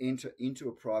 is enter into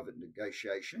a private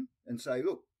negotiation and say,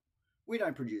 look, we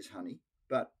don't produce honey,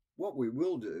 but what we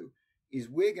will do is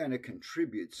we're going to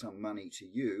contribute some money to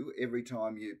you every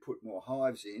time you put more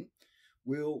hives in.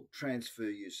 We'll transfer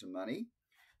you some money,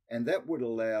 and that would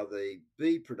allow the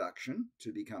bee production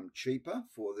to become cheaper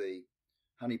for the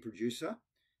honey producer,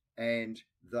 and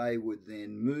they would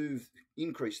then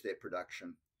increase their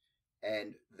production,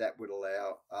 and that would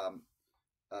allow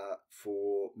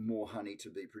for more honey to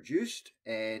be produced,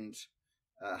 and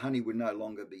honey would no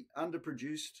longer be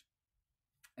underproduced,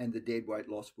 and the dead weight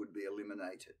loss would be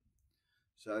eliminated.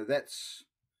 So that's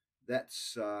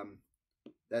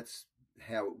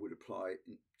how it would apply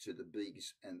to the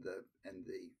bees and the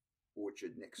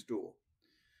orchard next door.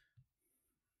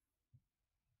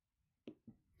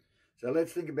 So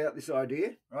let's think about this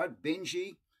idea, right?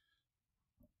 Benji,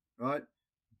 right?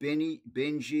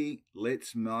 Benji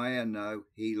lets Maya know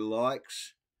he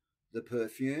likes the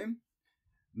perfume.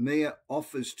 Mia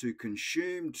offers to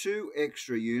consume 2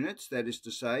 extra units, that is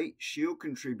to say, she'll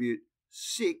contribute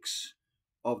 6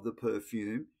 of the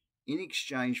perfume in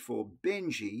exchange for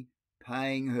Benji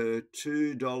paying her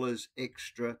 $2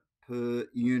 extra per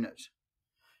unit.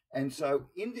 And so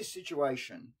in this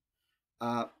situation,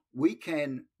 we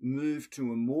can move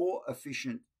to a more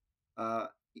efficient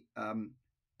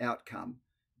outcome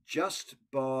just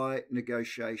by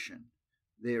negotiation.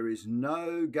 There is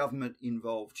no government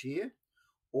involved here.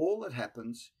 All that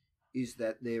happens is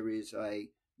that there is a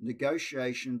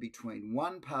negotiation between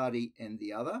one party and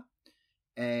the other,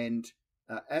 and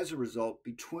as a result,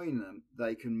 between them,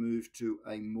 they can move to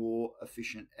a more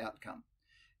efficient outcome.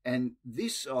 And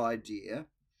this idea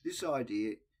is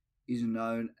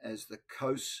known as the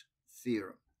Coase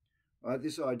Theorem. Right?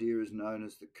 This idea is known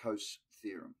as the Coase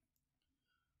Theorem.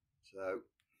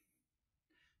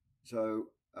 So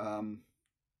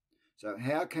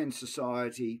how can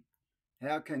society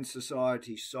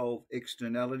solve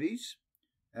externalities?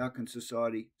 How can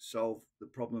society solve the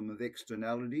problem of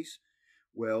externalities?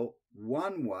 Well,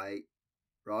 one way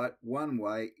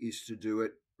is to do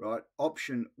it, right?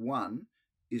 Option 1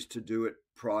 is to do it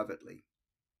privately.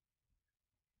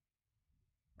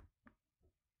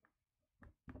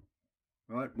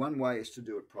 Right? One way is to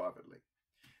do it privately.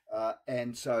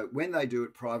 And so when they do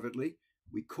it privately,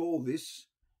 we call this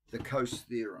the Coase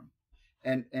Theorem.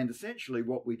 And essentially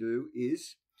what we do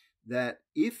is that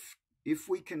if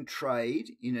we can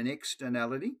trade in an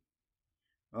externality,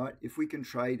 right? If we can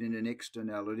trade in an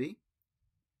externality,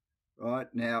 right?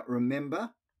 Now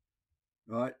remember,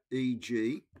 right?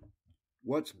 E.g.,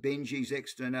 what's Benji's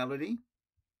externality?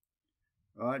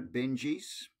 Right?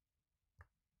 Benji's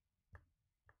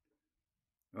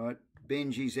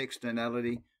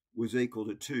externality was equal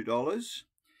to $2,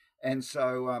 and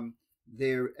so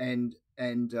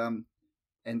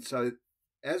so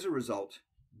as a result,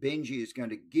 Benji is going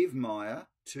to give Maya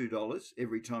 $2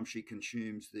 every time she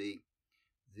consumes the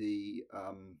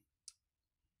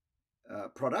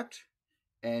product,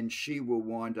 and she will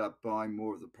wind up buying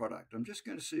more of the product. I'm just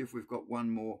going to see if we've got one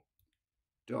more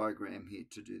diagram here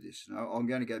to do this. Now, I'm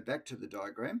going to go back to the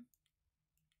diagram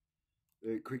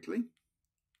very quickly.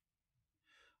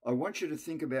 I want you to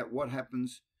think about what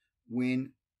happens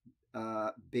when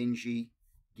Benji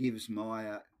gives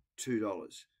Maya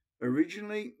 $2.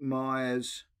 Originally,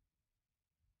 Maya's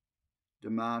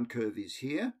demand curve is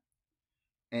here,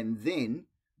 and then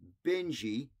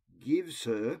Benji gives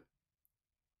her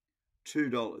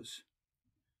 $2.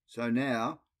 So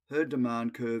now her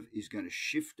demand curve is going to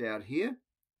shift out here,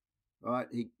 right?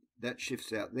 That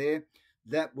shifts out there.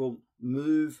 That will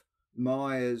move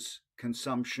Maya's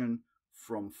consumption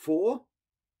from 4,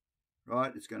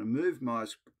 right? It's going to move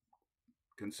Maya's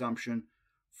consumption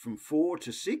from 4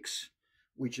 to 6,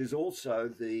 which is also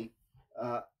the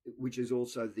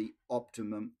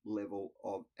optimum level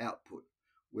of output,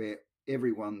 where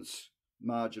everyone's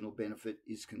marginal benefit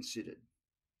is considered.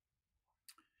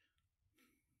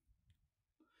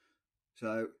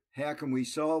 So how can we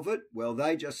solve it? Well,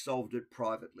 they just solved it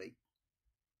privately.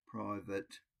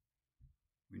 Private.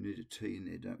 We need a T in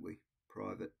there, don't we?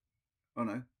 Private. Oh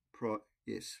no.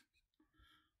 Yes.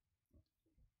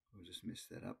 I'll just mess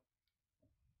that up.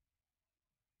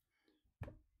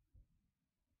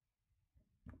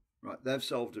 Right, they've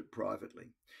solved it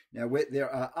privately. Now, there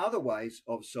are other ways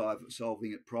of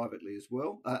solving it privately as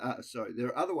well. There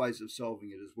are other ways of solving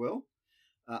it as well,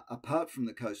 apart from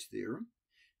the Coase Theorem.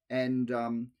 And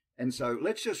so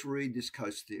let's just read this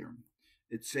Coase Theorem.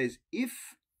 It says,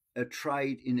 if a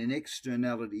trade in an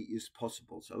externality is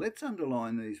possible. So let's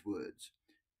underline these words.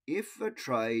 If a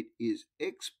trade is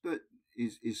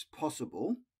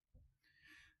possible,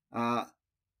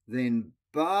 then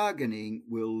bargaining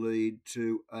will lead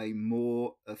to a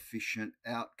more efficient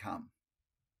outcome,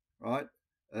 right?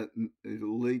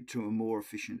 It'll lead to a more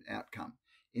efficient outcome.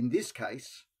 In this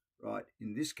case, right?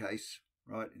 In this case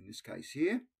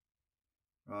here,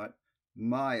 right?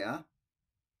 Maya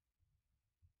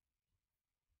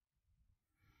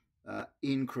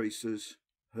increases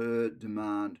her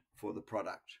demand for the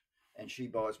product, and she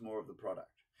buys more of the product.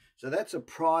 So that's a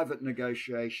private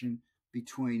negotiation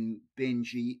between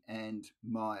Benji and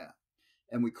Maya,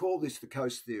 and we call this the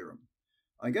Coase Theorem.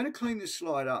 I'm going to clean this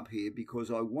slide up here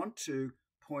because I want to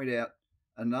point out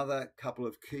another couple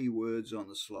of key words on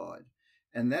the slide,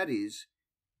 and that is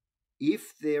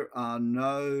if there are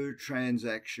no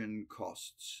transaction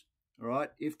costs. All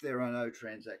right, if there are no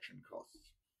transaction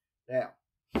costs. Now,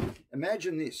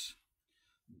 imagine this.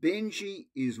 Benji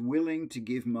is willing to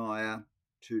give Maya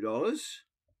 $2,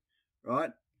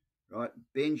 right? Right,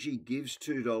 Benji gives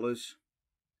 $2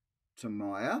 to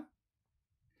Maya,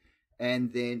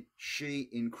 and then she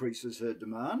increases her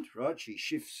demand, right? She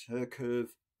shifts her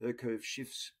curve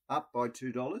shifts up by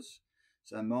 $2.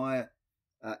 So Maya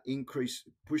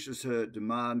pushes her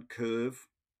demand curve,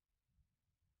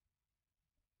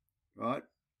 right?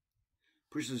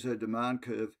 Pushes her demand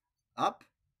curve up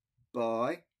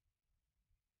by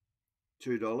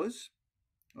 $2.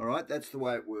 All right, that's the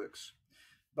way it works.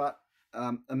 But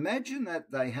imagine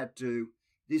that they had to,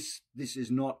 this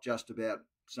is not just about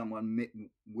someone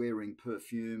wearing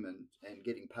perfume and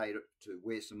getting paid to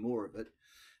wear some more of it.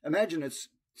 Imagine it's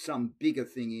some bigger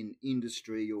thing in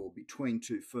industry or between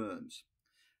two firms.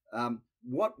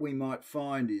 What we might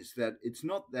find is that it's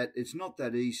not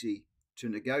that easy to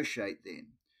negotiate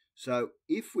then. So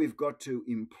if we've got to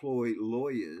employ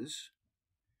lawyers,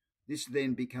 this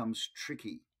then becomes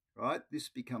tricky, right? This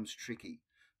becomes tricky.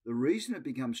 The reason it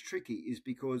becomes tricky is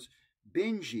because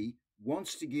Benji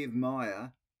wants to give Maya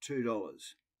 $2.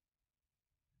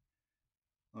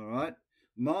 All right?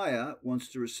 Maya wants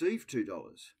to receive $2.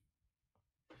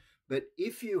 But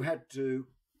if you had to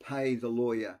pay the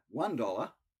lawyer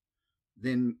 $1,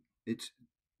 then it's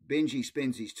Benji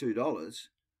spends his $2,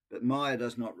 but Maya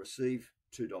does not receive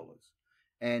 $2.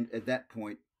 And at that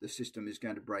point, the system is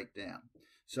going to break down.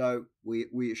 So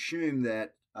we assume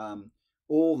that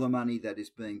all the money that is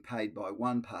being paid by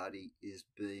one party is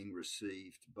being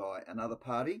received by another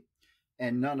party,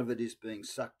 and none of it is being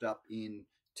sucked up in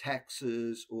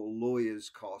taxes or lawyers'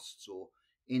 costs or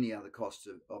any other costs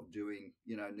of doing,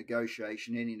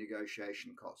 negotiation, any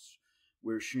negotiation costs.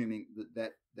 We're assuming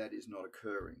that is not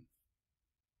occurring.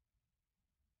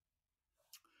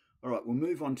 All right, we'll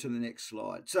move on to the next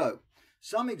slide. So,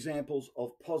 some examples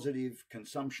of positive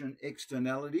consumption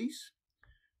externalities.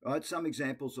 Right, some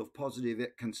examples of positive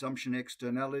consumption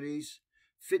externalities: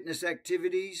 fitness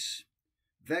activities,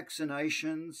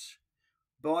 vaccinations,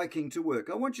 biking to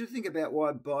work. I want you to think about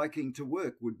why biking to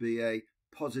work would be a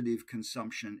positive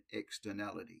consumption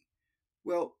externality.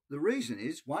 Well,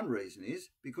 one reason is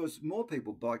because more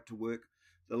people bike to work,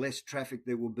 the less traffic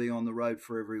there will be on the road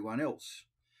for everyone else.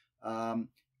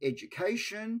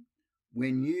 Education,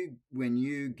 when you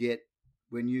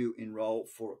enroll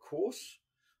for a course,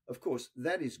 of course,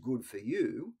 that is good for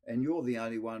you, and you're the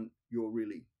only one you're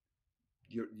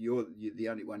the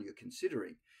only one you're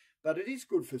considering. But it is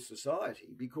good for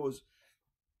society because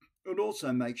it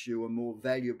also makes you a more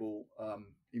valuable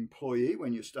employee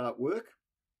when you start work.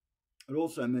 It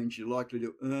also means you're likely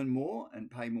to earn more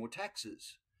and pay more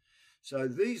taxes. So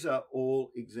these are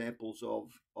all examples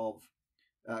of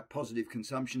positive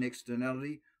consumption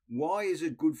externality. Why is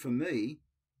it good for me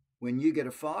when you get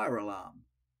a fire alarm?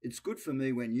 It's good for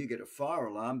me when you get a fire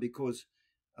alarm because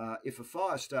if a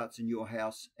fire starts in your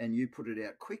house and you put it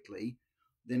out quickly,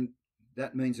 then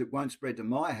that means it won't spread to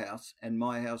my house and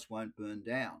my house won't burn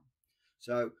down.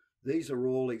 So these are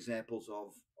all examples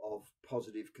of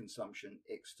positive consumption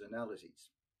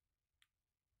externalities.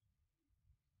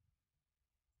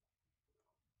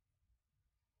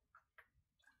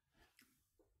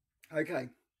 Okay,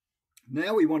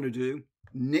 now we want to do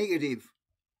negative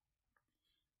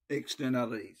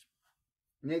externalities.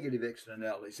 Negative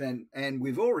externalities, and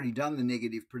we've already done the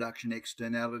negative production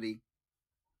externality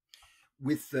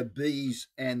with the bees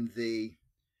and the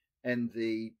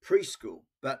preschool,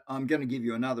 but I'm going to give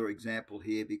you another example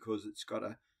here because it's got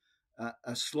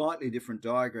a slightly different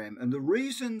diagram. And the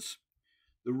reason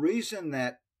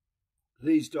that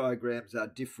these diagrams are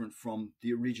different from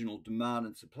the original demand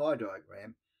and supply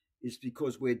diagram is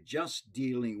because we're just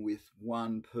dealing with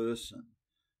one person.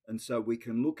 And so we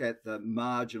can look at the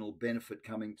marginal benefit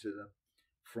coming to them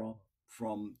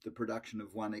from the production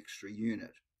of one extra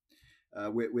unit.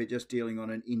 We're just dealing on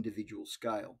an individual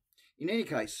scale. In any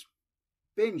case,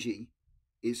 Benji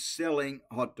is selling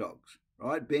hot dogs,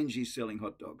 right? Benji's selling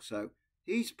hot dogs. So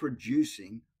he's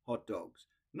producing hot dogs.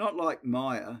 Not like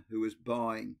Maya, who was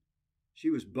buying,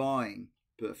 she was buying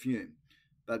perfume.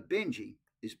 But Benji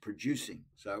is producing.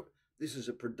 So this is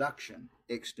a production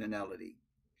externality.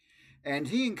 And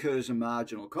he incurs a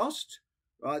marginal cost,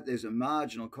 right? There's a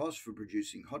marginal cost for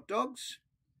producing hot dogs.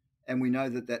 And we know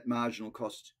that that marginal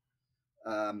cost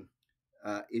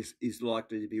is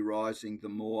likely to be rising the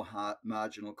more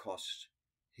marginal cost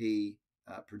he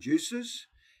produces.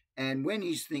 And when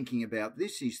he's thinking about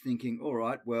this, he's thinking, all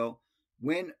right, well,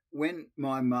 when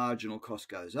my marginal cost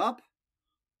goes up,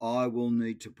 I will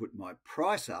need to put my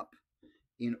price up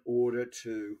in order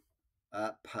to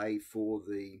pay for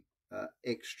the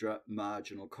extra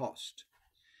marginal cost.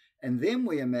 And then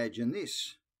we imagine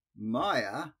this.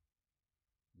 Maya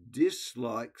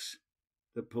dislikes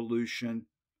the pollution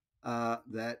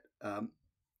that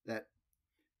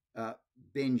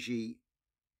Benji,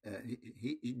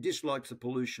 he dislikes the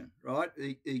pollution, right?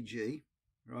 E.g.,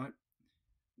 right?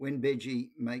 When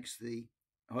Benji makes the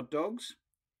hot dogs,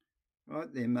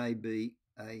 right, there may be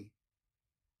a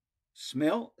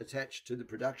smell attached to the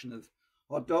production of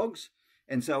hot dogs.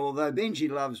 And so although Benji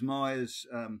loves Maya's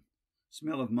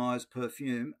smell of Maya's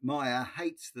perfume, Maya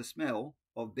hates the smell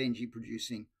of Benji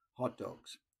producing hot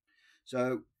dogs.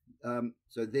 So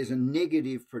there's a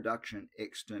negative production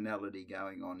externality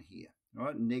going on here,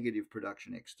 right? Negative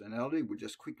production externality. We'll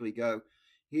just quickly go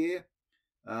here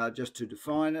just to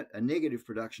define it. A negative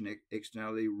production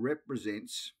externality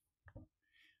represents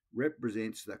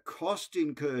the cost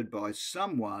incurred by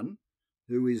someone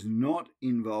who is not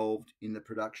involved in the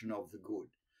production of the good.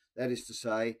 That is to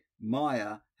say,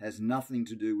 Maya has nothing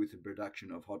to do with the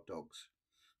production of hot dogs.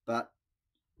 But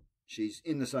she's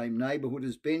in the same neighbourhood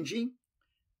as Benji,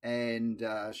 and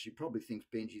she probably thinks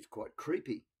Benji's quite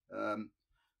creepy. On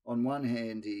one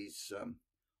hand, he's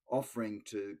offering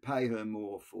to pay her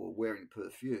more for wearing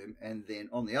perfume, and then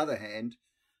on the other hand,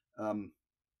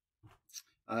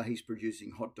 he's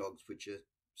producing hot dogs which are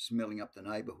smelling up the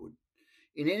neighbourhood.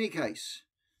 In any case,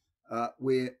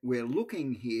 we're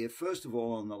looking here, first of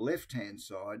all, on the left-hand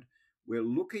side, we're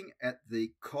looking at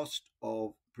the cost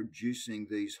of producing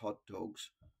these hot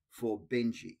dogs for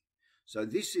Benji. So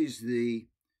this is the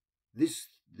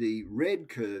red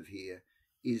curve here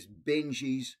is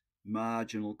Benji's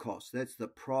marginal cost. That's the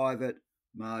private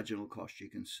marginal cost. You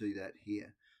can see that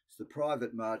here. It's the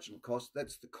private marginal cost.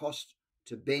 That's the cost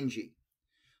to Benji.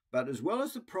 But as well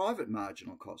as the private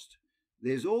marginal cost,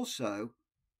 there's also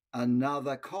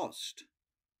another cost,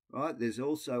 right? There's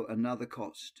also another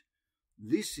cost.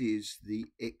 This is the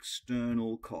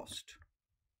external cost.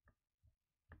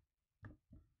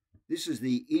 This is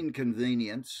the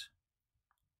inconvenience,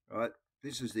 right?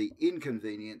 This is the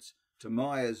inconvenience to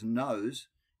Maya's nose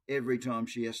every time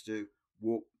she has to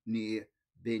walk near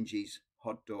Benji's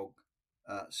hot dog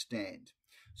stand.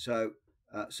 So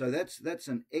that's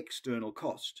an external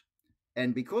cost.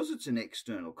 And because it's an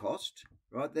external cost,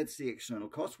 right, that's the external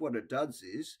cost, what it does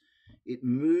is it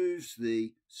moves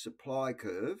the supply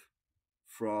curve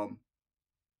from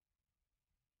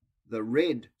the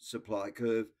red supply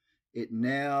curve. It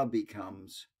now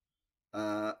becomes,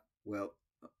 well,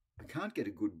 I can't get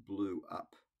a good blue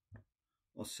up.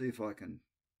 I'll see if I can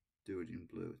do it in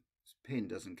blue. This pen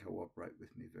doesn't cooperate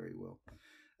with me very well.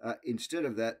 Instead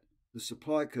of that, the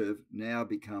supply curve now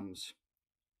becomes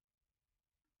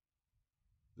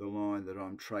the line that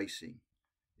I'm tracing.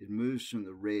 It moves from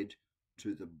the red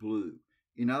to the blue.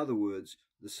 In other words,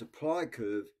 the supply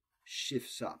curve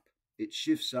shifts up. It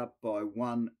shifts up by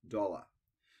 $1.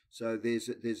 So there's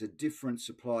a different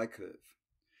supply curve.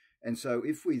 And so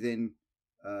if we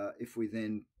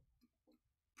then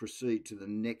proceed to the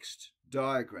next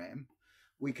diagram,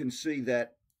 we can see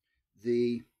that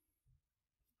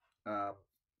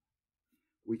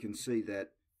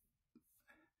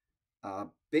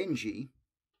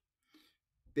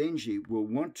Benji will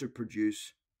want to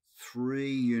produce 3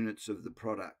 units of the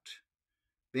product.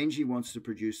 Benji wants to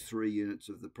produce 3 units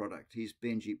of the product. Here's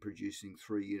Benji producing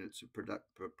 3 units of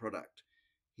product.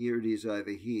 Here it is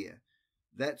over here.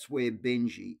 That's where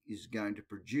Benji is going to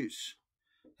produce.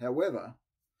 However,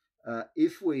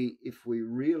 if we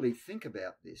really think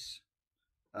about this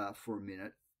for a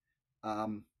minute,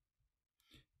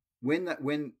 when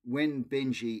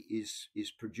Benji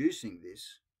is producing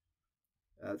this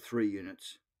 3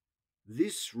 units,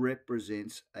 this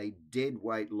represents a dead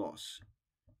weight loss.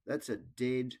 That's a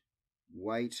dead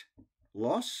weight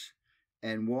loss.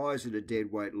 And why is it a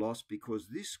dead weight loss? Because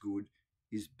this good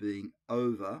is being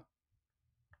overproduced.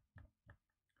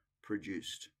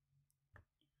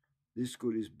 This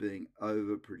good is being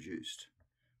overproduced.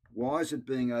 Why is it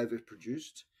being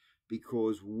overproduced?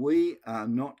 Because we are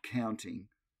not counting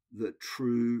the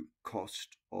true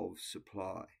cost of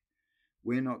supply.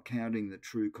 We're not counting the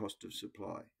true cost of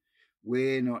supply.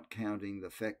 We're not counting the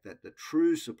fact that the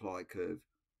true supply curve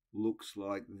looks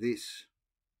like this,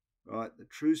 right? The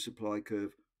true supply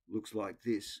curve looks like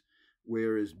this,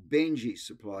 whereas Benji's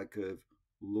supply curve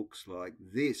looks like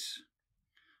this.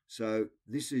 So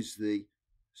this is the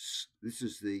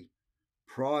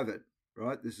private,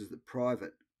 right? This is the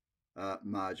private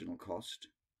marginal cost,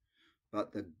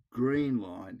 but the green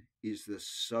line is the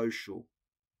social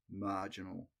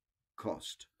marginal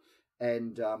cost,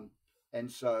 and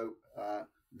so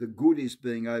the good is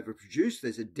being overproduced.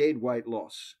 There's a dead weight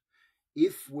loss.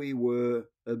 If we were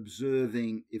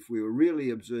really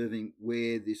observing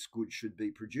where this good should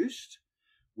be produced,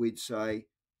 we'd say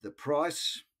the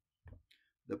price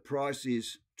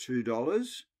is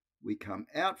 $2. We come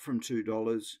out from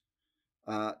 $2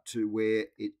 to where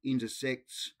it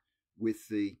intersects with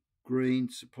the green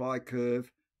supply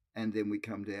curve, and then we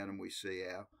come down and we see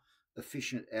our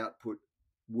efficient output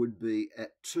would be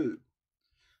at 2.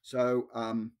 So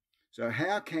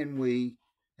how can we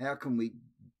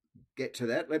get to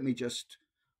that? Let me just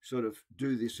sort of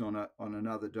do this on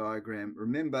another diagram.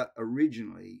 Remember,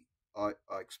 originally I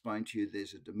explained to you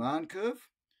there's a demand curve,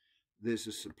 there's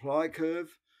a supply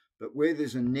curve, but where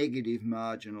there's a negative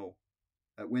marginal,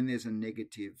 when there's a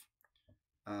negative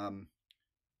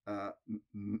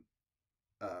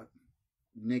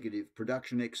negative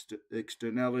production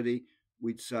externality,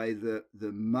 we'd say that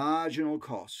the marginal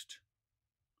cost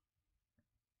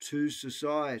to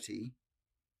society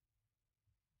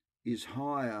is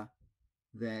higher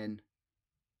than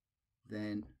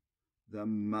the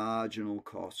marginal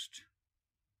cost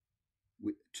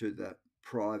to the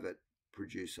private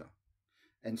producer.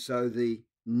 And so the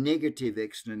negative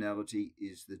externality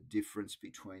is the difference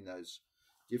between those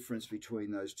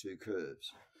two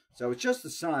curves. So it's just the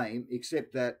same,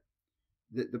 except that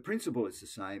the principle is the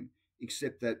same,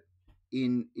 except that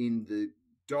in the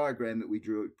diagram that we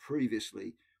drew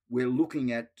previously, we're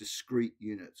looking at discrete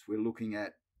units. We're looking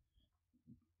at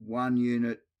 1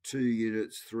 unit, 2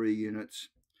 units, 3 units,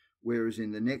 whereas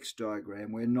in the next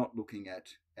diagram, we're not looking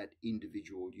at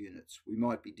individual units. We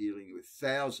might be dealing with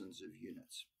thousands of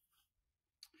units.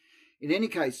 In any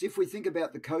case, if we think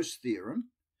about the Coase theorem,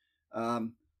 the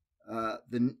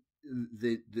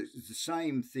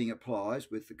same thing applies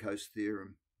with the Coase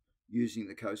theorem, using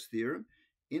the Coase theorem.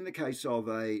 In the case of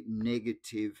a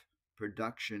negative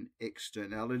production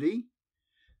externality,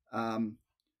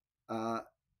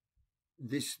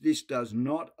 this does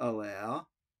not allow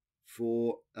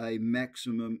for a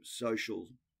maximum social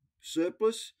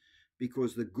surplus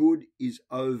because the good is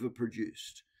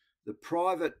overproduced. The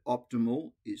private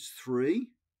optimal is 3,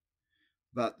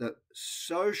 but the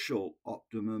social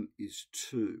optimum is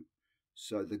 2.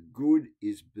 So the good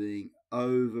is being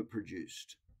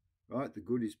overproduced, right? The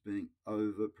good is being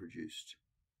overproduced.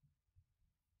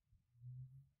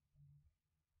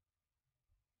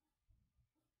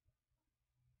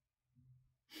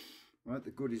 Right,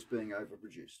 the good is being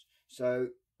overproduced. So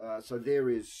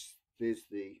there's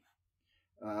the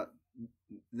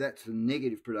that's the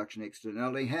negative production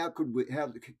externality. How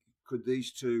could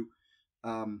these two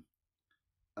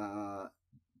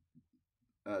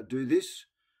do this?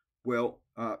 Well,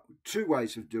 2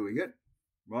 ways of doing it,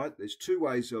 right? There's 2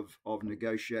 ways of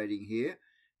negotiating here,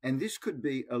 and this could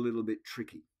be a little bit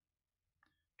tricky.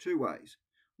 2 ways.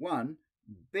 One,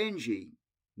 Benji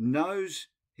knows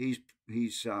he's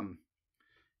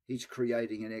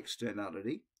creating an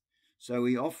externality, so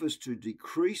he offers to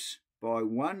decrease by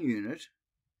 1 unit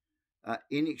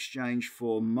in exchange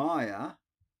for Maya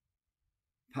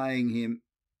paying him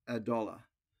 $1.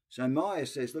 So Maya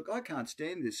says, look, I can't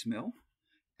stand this smell,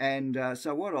 and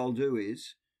so what I'll do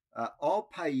is I'll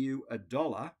pay you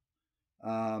 $1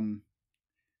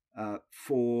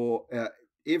 for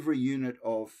every unit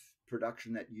of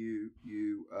production that you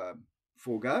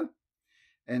forego,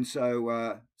 and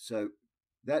so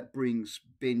that brings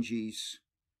Benji's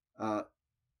that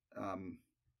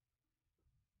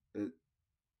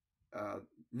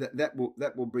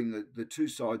will bring the two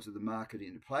sides of the market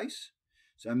into place.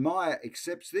 So Maya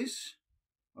accepts this.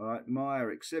 All right, Maya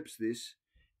accepts this,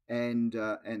 and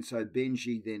so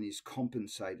Benji then is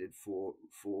compensated for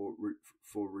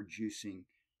reducing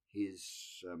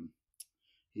his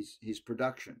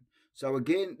production. So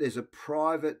again, there's a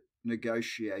private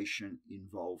negotiation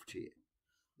involved here.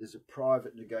 There's a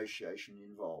private negotiation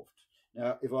involved.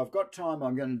 Now, if I've got time,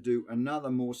 I'm going to do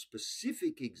another more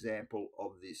specific example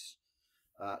of this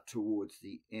towards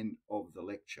the end of the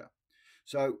lecture.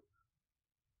 So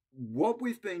what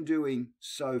we've been doing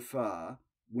so far,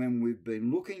 when we've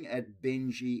been looking at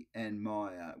Benji and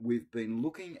Maya, we've been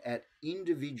looking at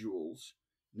individuals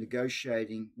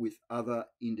negotiating with other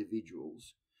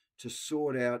individuals to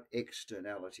sort out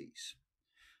externalities.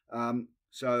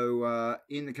 So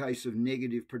in the case of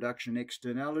negative production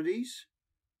externalities,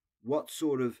 what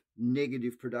sort of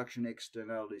negative production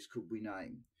externalities could we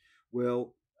name?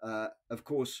 Well, of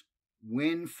course,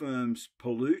 when firms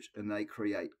pollute and they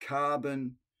create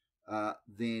carbon,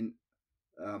 then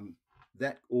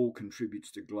that all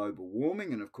contributes to global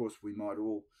warming. And of course, we might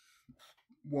all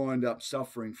wind up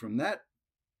suffering from that.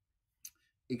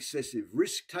 Excessive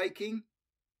risk-taking.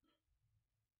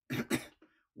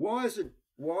 Why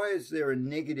is there a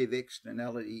negative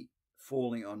externality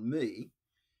falling on me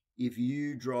if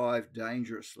you drive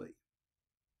dangerously?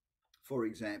 For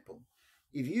example,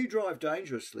 if you drive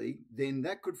dangerously, then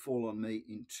that could fall on me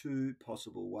in two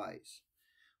possible ways.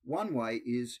 One way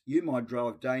is you might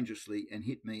drive dangerously and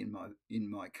hit me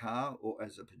in my car or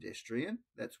as a pedestrian.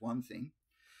 That's one thing.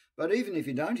 But even if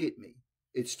you don't hit me,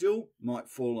 it still might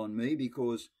fall on me,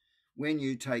 because when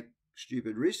you take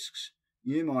stupid risks,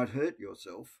 you might hurt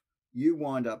yourself. You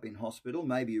wind up in hospital,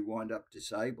 maybe you wind up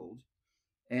disabled,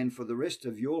 and for the rest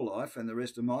of your life and the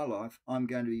rest of my life, I'm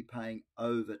going to be paying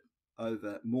over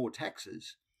more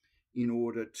taxes in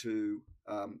order to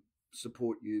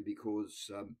support you because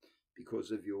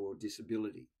of your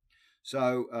disability.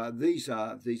 So these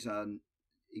are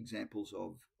examples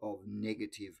of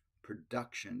negative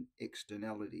production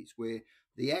externalities, where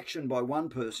the action by one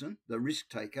person, the risk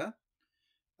taker,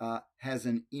 has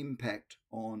an impact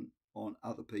on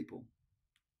other people.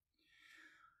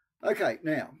 Okay,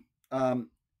 now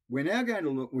we're now going to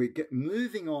look. We're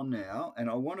moving on now, and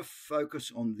I want to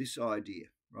focus on this idea,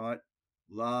 right?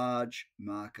 Large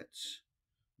markets.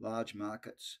 Large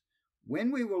markets.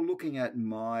 When we were looking at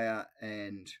Maya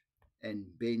and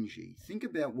Benji, think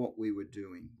about what we were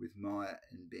doing with Maya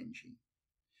and Benji.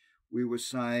 We were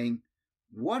saying,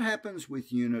 what happens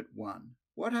with Unit 1?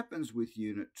 What happens with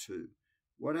Unit 2?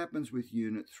 What happens with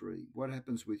Unit 3? What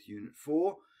happens with Unit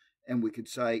 4? And we could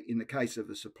say, in the case of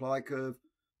a supply curve,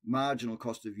 marginal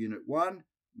cost of Unit 1,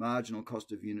 marginal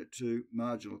cost of Unit 2,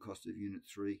 marginal cost of Unit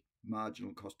 3,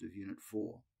 marginal cost of Unit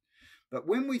 4. But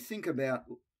when we think about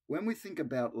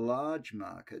large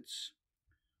markets,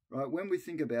 right? When we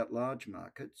think about large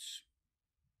markets,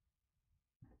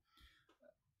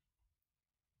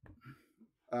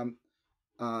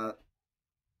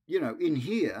 in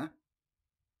here,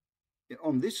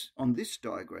 on this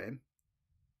diagram,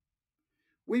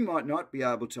 we might not be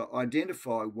able to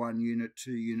identify 1 unit,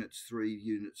 2 units, 3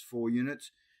 units, 4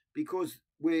 units, because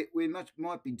we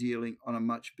might be dealing on a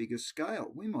much bigger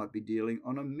scale. We might be dealing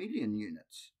on 1 million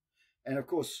units. And of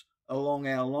course, along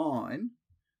our line,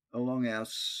 along our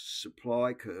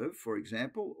supply curve, for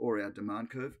example, or our demand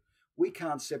curve, we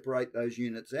can't separate those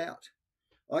units out.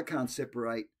 I can't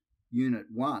separate Unit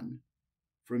 1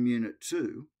 from Unit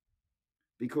 2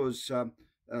 because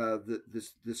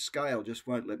the scale just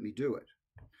won't let me do it.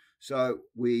 So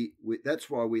that's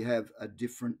why we have a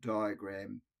different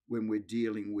diagram when we're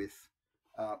dealing with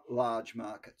large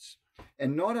markets.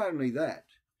 And not only that,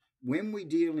 when we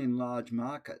deal in large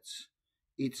markets,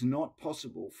 it's not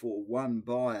possible for one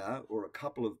buyer or a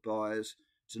couple of buyers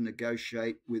to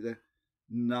negotiate with a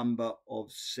number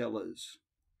of sellers.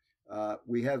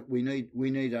 We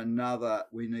need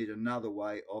another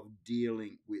way of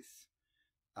dealing with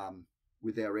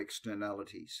our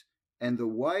externalities. And the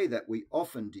way that we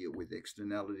often deal with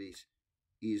externalities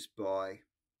is by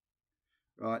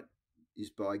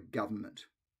government,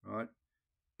 right?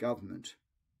 Government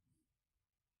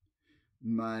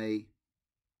may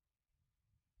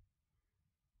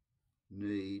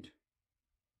need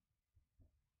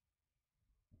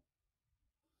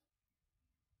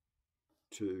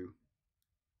to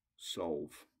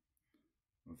solve.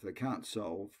 If they can't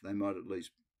solve, they might at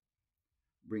least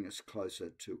bring us closer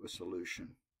to a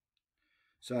solution.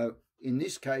 So in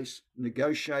this case,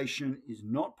 negotiation is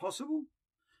not possible,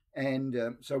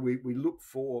 and so we look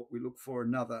for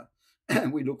another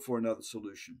we look for another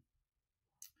solution.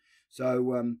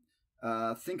 So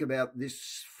think about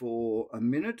this for a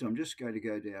minute. I'm just going to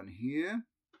go down here.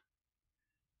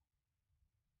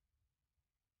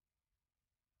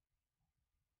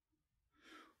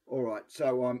 All right,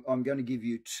 so I'm going to give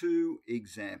you two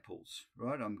examples,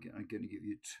 right? I'm going to give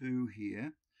you two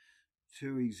here,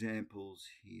 two examples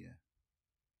here.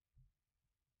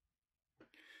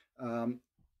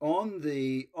 On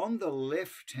the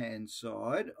left-hand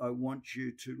side, I want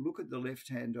you to look at the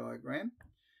left-hand diagram,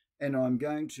 and I'm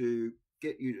going to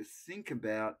get you to think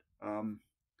about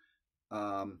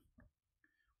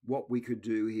what we could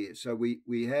do here. So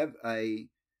we have a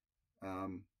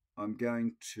I'm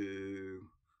going to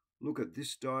look at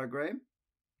this diagram,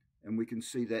 and we can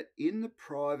see that in the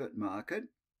private market,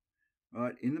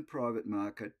 right, in the private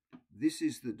market, this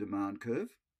is the demand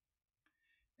curve,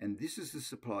 and this is the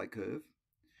supply curve,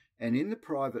 and in the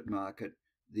private market,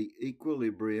 the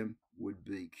equilibrium would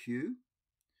be Q,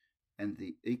 and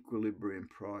the equilibrium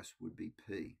price would be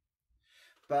P.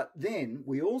 But then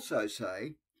we also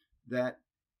say that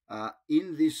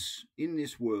in this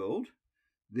world,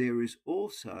 there is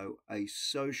also a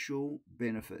social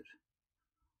benefit.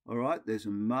 All right, there's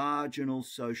a marginal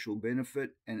social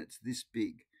benefit, and it's this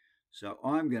big. So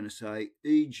I'm going to say,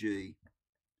 e.g.,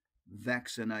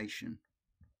 vaccination.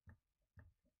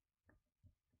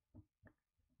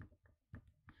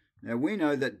 Now we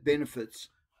know that benefits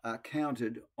are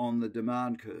counted on the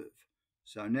demand curve.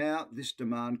 So now this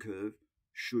demand curve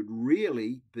should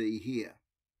really be here,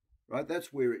 right?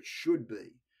 That's where it should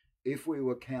be if we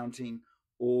were counting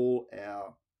all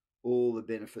the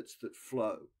benefits that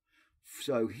flow.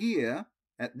 So here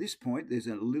at this point, there's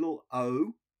a little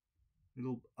O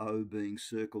being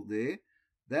circled there.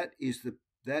 That is the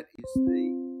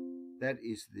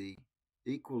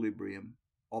equilibrium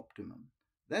optimum.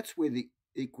 That's where the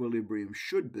equilibrium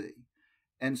should be,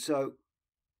 and so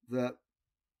the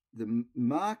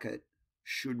market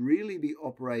should really be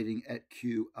operating at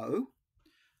QO.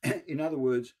 In other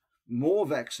words, more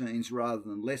vaccines rather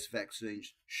than less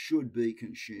vaccines should be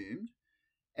consumed,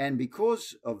 and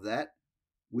because of that,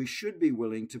 we should be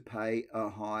willing to pay a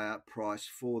higher price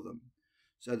for them.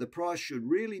 So the price should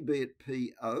really be at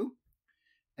PO,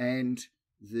 and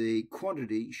the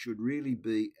quantity should really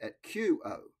be at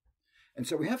QO. And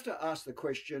so we have to ask the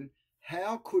question,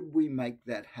 how could we make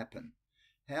that happen?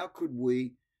 How could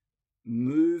we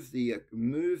move the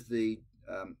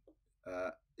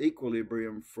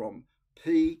equilibrium from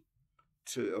P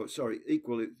to,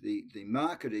 the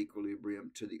market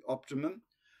equilibrium to the optimum?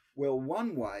 Well,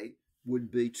 one way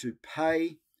would be to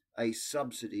pay a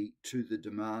subsidy to the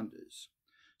demanders.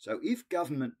 So if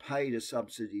government paid a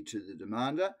subsidy to the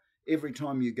demander, every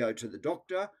time you go to the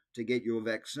doctor to get your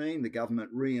vaccine, the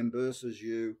government reimburses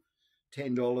you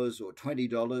 $10 or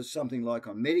 $20, something like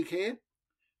on Medicare,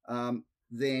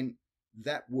 then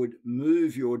that would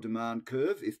move your demand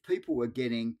curve. If people were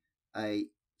getting a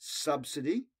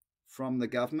subsidy from the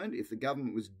government, if the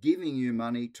government was giving you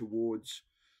money towards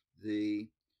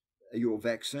your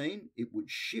vaccine, it would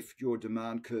shift your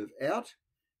demand curve out,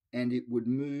 and it would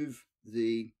move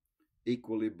the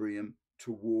equilibrium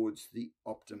towards the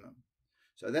optimum.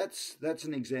 So that's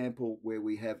an example where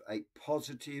we have a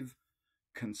positive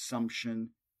consumption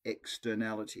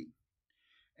externality.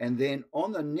 And then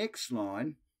on the next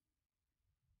line,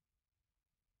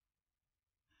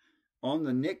 on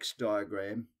the next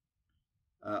diagram,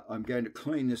 I'm going to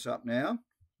clean this up now.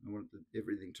 I want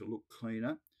everything to look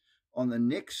cleaner. On the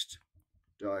next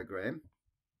diagram,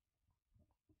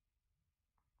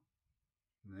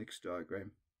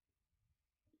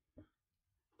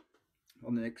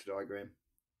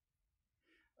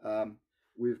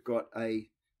 we've got a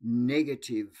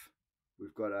negative.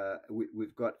 We've got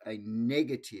a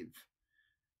negative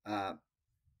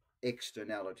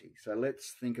externality. So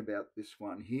let's think about this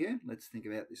one here. Let's think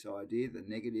about this idea, the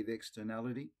negative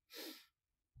externality.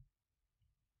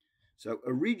 So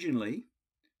originally,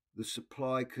 the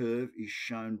supply curve is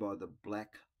shown by the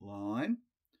black line.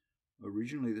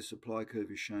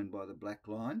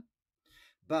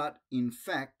 But in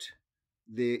fact,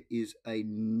 there is a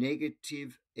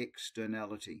negative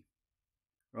externality,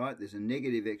 right? There's a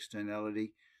negative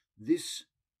externality. This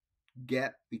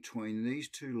gap between these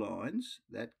two lines,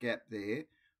 that gap there,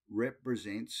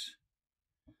 represents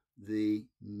the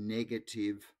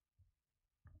negative,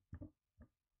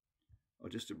 I'll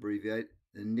just abbreviate,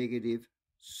 the negative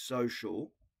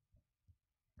social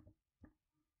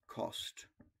cost,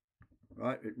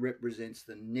 right? It represents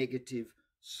the negative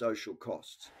social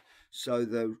costs. So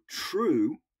the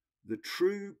true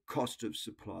cost of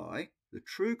supply,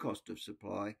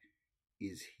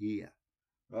 is here,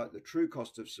 right? The true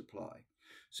cost of supply.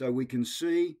 So we can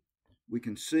see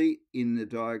in the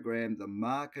diagram the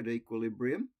market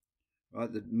equilibrium,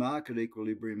 right? The market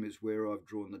equilibrium is where I've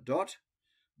drawn the dot,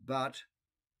 but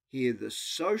here the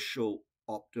social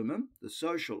optimum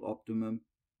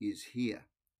is here,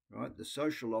 right? The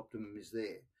social optimum is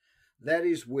there. That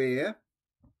is where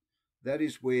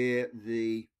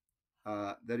the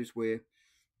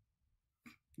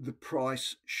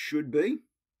price should be.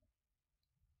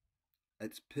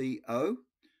 It's PO.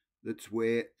 That's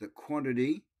where the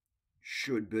quantity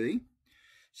should be.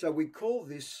 So we call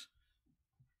this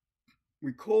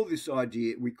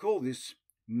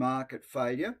market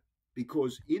failure,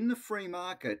 because in the free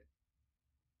market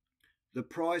the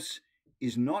price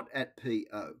is not at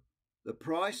PO. The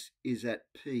price is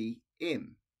at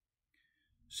PM.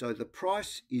 So the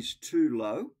price is too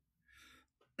low,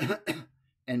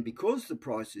 and because the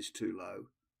price is too low,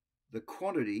 the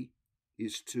quantity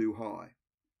is too high.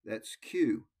 That's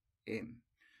QM.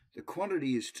 The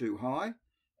quantity is too high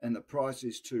and the price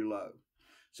is too low.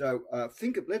 So let's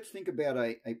think about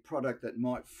a product that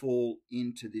might fall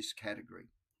into this category.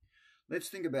 Let's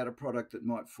think about a product that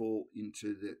might fall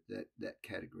into that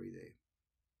category there.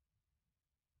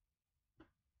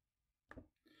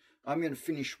 I'm going to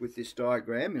finish with this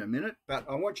diagram in a minute, but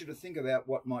I want you to think about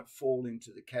what might fall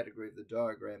into the category of the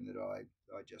diagram that I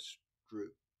just drew.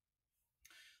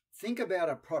 Think about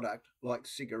a product like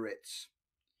cigarettes.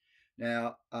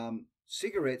 Now,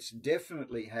 cigarettes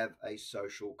definitely have a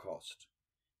social cost.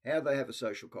 How do they have a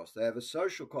social cost? They have a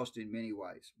social cost in many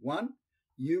ways. One,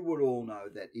 you would all know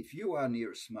that if you are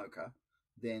near a smoker,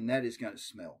 then that is going to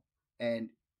smell. And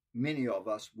many of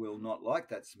us will not like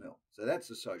that smell. So that's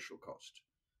a social cost.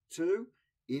 Two,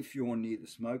 if you're near the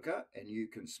smoker and you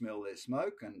can smell their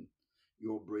smoke and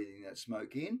you're breathing that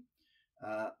smoke in,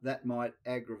 that might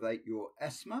aggravate your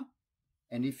asthma.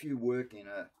 And if you work in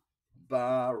a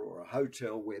bar or a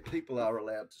hotel where people are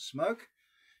allowed to smoke,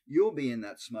 you'll be in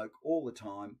that smoke all the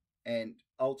time and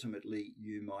ultimately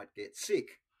you might get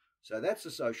sick. So that's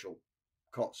a social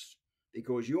cost,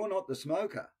 because you're not the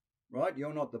smoker, right?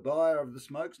 You're not the buyer of the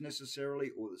smokes necessarily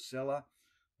or the seller,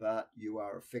 but you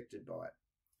are affected by it.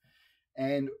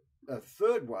 And a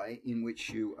third way in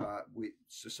which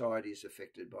society is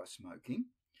affected by smoking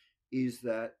is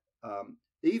that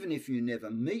even if you never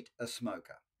meet a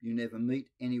smoker, you never meet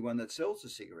anyone that sells a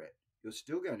cigarette, you're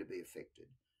still going to be affected,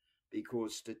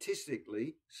 because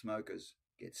statistically smokers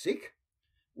get sick.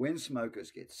 When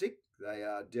smokers get sick, they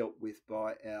are dealt with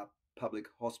by our public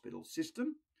hospital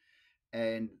system,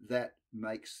 and that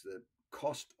makes the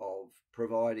cost of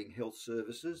providing health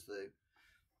services,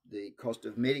 the cost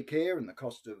of Medicare and the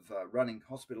cost of running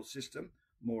hospital system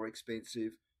more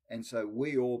expensive, and so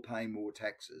we all pay more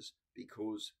taxes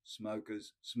because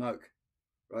smokers smoke,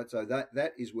 right? So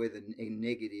that is where the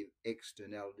negative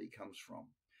externality comes from.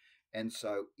 And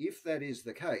so if that is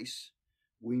the case,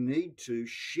 we need to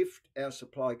shift our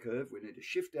supply curve. We need to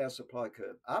shift our supply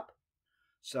curve up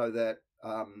so that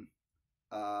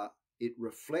it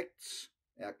reflects,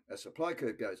 our supply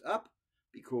curve goes up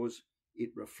because it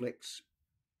reflects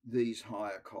these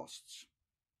higher costs.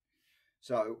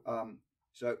 So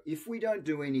if we don't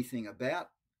do anything about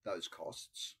those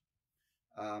costs,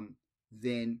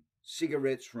 then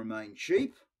cigarettes remain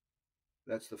cheap.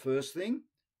 That's the first thing.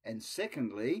 And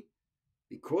secondly,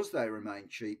 because they remain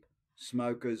cheap,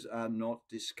 smokers are not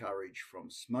discouraged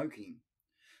from smoking.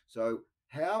 So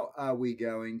how are we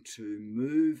going to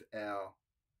move our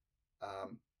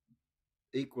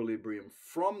equilibrium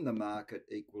from the market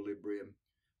equilibrium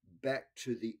back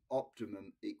to the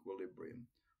optimum equilibrium?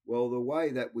 Well, the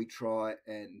way that we try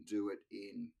and do it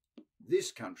in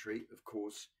this country, of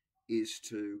course, is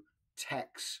to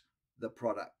tax the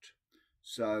product.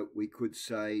 So we could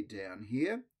say down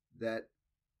here that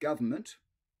government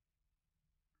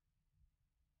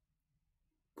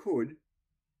could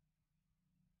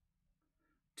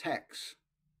tax,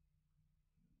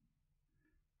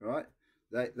 right?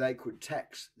 They could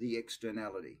tax the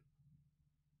externality.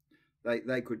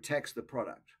 They could tax the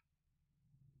product.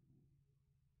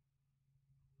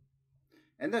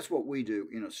 And that's what we do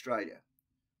in Australia.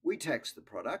 We tax the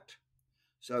product.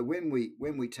 So when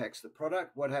we tax the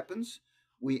product, what happens?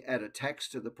 We add a tax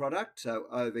to the product. So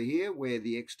over here where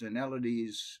the externality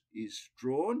is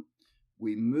drawn,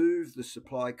 we move the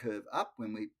supply curve up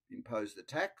when we impose the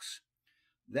tax.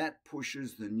 That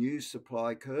pushes the new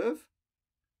supply curve,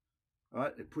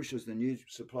 right? It pushes the new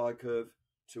supply curve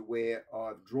to where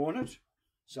I've drawn it,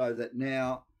 so that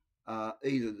now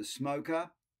either the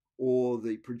smoker or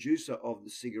the producer of the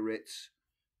cigarettes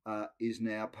is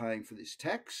now paying for this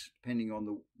tax, depending on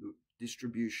the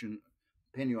distribution,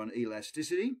 depending on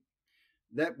elasticity.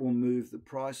 That will move the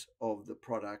price of the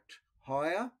product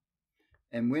higher,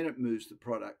 and when it moves the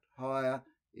product higher,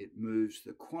 it moves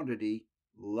the quantity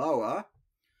lower,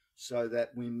 so that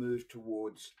we move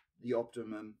towards the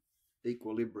optimum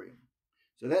equilibrium.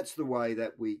 So that's the way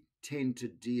that we tend to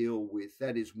deal with.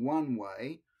 That is one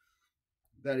way.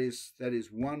 That is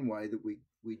one way that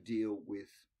we deal with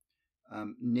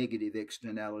negative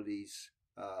externalities,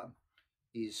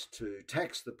 is to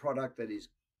tax the product that is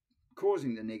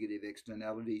causing the negative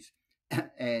externalities,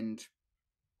 and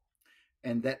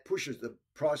that pushes the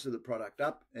price of the product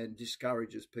up and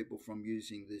discourages people from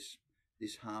using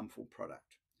this harmful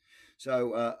product.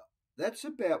 So that's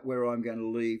about where I'm going to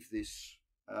leave this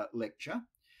lecture.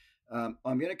 I'm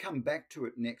going to come back to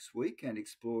it next week and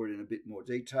explore it in a bit more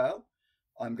detail.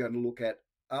 I'm going to look at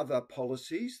other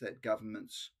policies that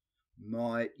governments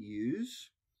might use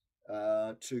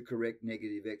to correct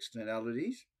negative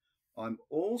externalities. I'm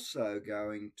also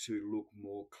going to look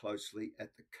more closely at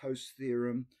the Coase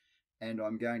Theorem, and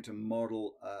I'm going to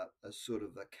model a sort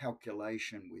of a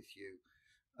calculation with you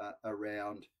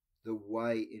around the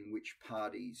way in which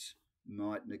parties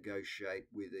might negotiate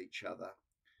with each other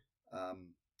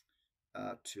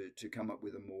to come up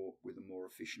with a more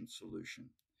efficient solution.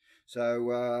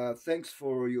 So thanks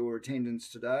for your attendance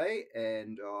today,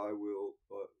 and I will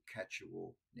catch you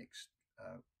all next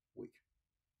week.